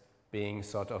as being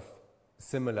sort of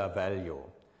similar value.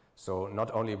 So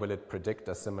not only will it predict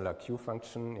a similar Q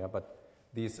function, but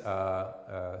these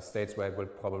are states where it will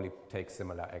probably take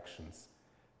similar actions.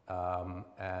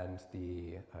 And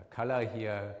the color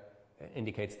here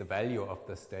indicates the value of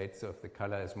the state. So if the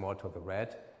color is more to the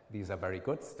red, these are very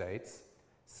good states.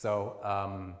 So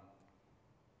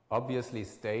obviously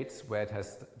states where it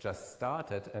has just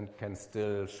started and can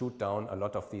still shoot down a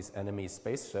lot of these enemy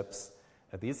spaceships,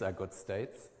 these are good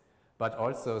states. But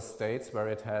also states where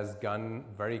it has gone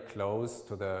very close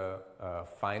to the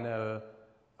final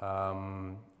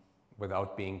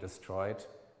without being destroyed.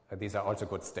 These are also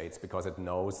good states because it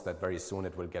knows that very soon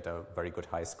it will get a very good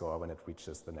high score when it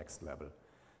reaches the next level.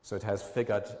 So it has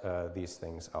figured these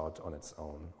things out on its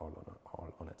own,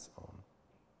 all on its own.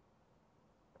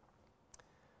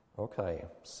 Okay,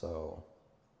 so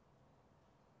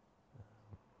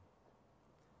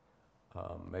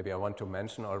maybe I want to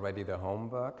mention already the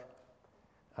homework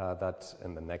that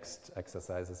in the next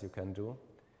exercises you can do.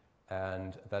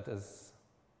 And that is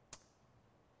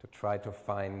to try to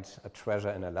find a treasure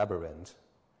in a labyrinth.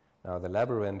 Now the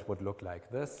labyrinth would look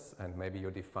like this, and maybe you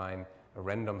define a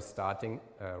random starting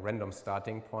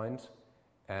point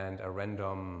and a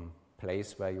random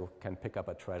place where you can pick up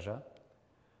a treasure.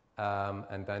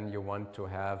 And then you want to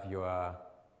have your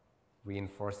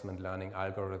reinforcement learning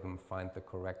algorithm find the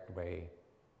correct way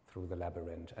through the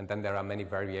labyrinth. And then there are many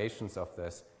variations of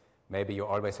this. Maybe you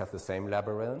always have the same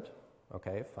labyrinth.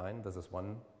 Okay, fine, this is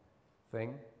one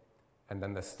thing. And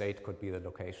then the state could be the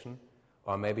location.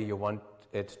 Or maybe you want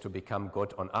it to become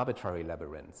good on arbitrary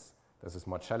labyrinths. This is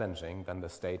more challenging. Then the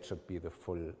state should be the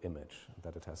full image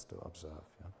that it has to observe.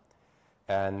 Yeah?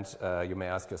 And you may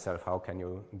ask yourself, how can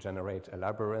you generate a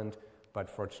labyrinth? But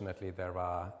fortunately, there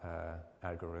are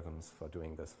algorithms for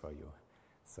doing this for you.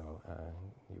 So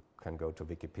you can go to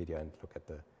Wikipedia and look at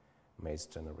the maze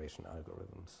generation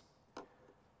algorithms.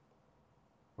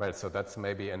 Well, so that's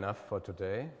maybe enough for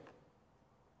today.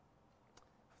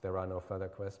 If there are no further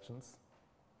questions.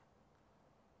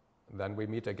 Then we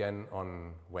meet again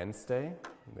on Wednesday.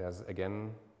 There's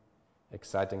again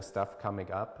exciting stuff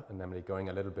coming up, and namely going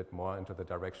a little bit more into the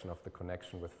direction of the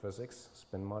connection with physics,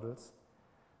 spin models.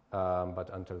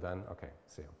 But until then, okay,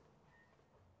 see you.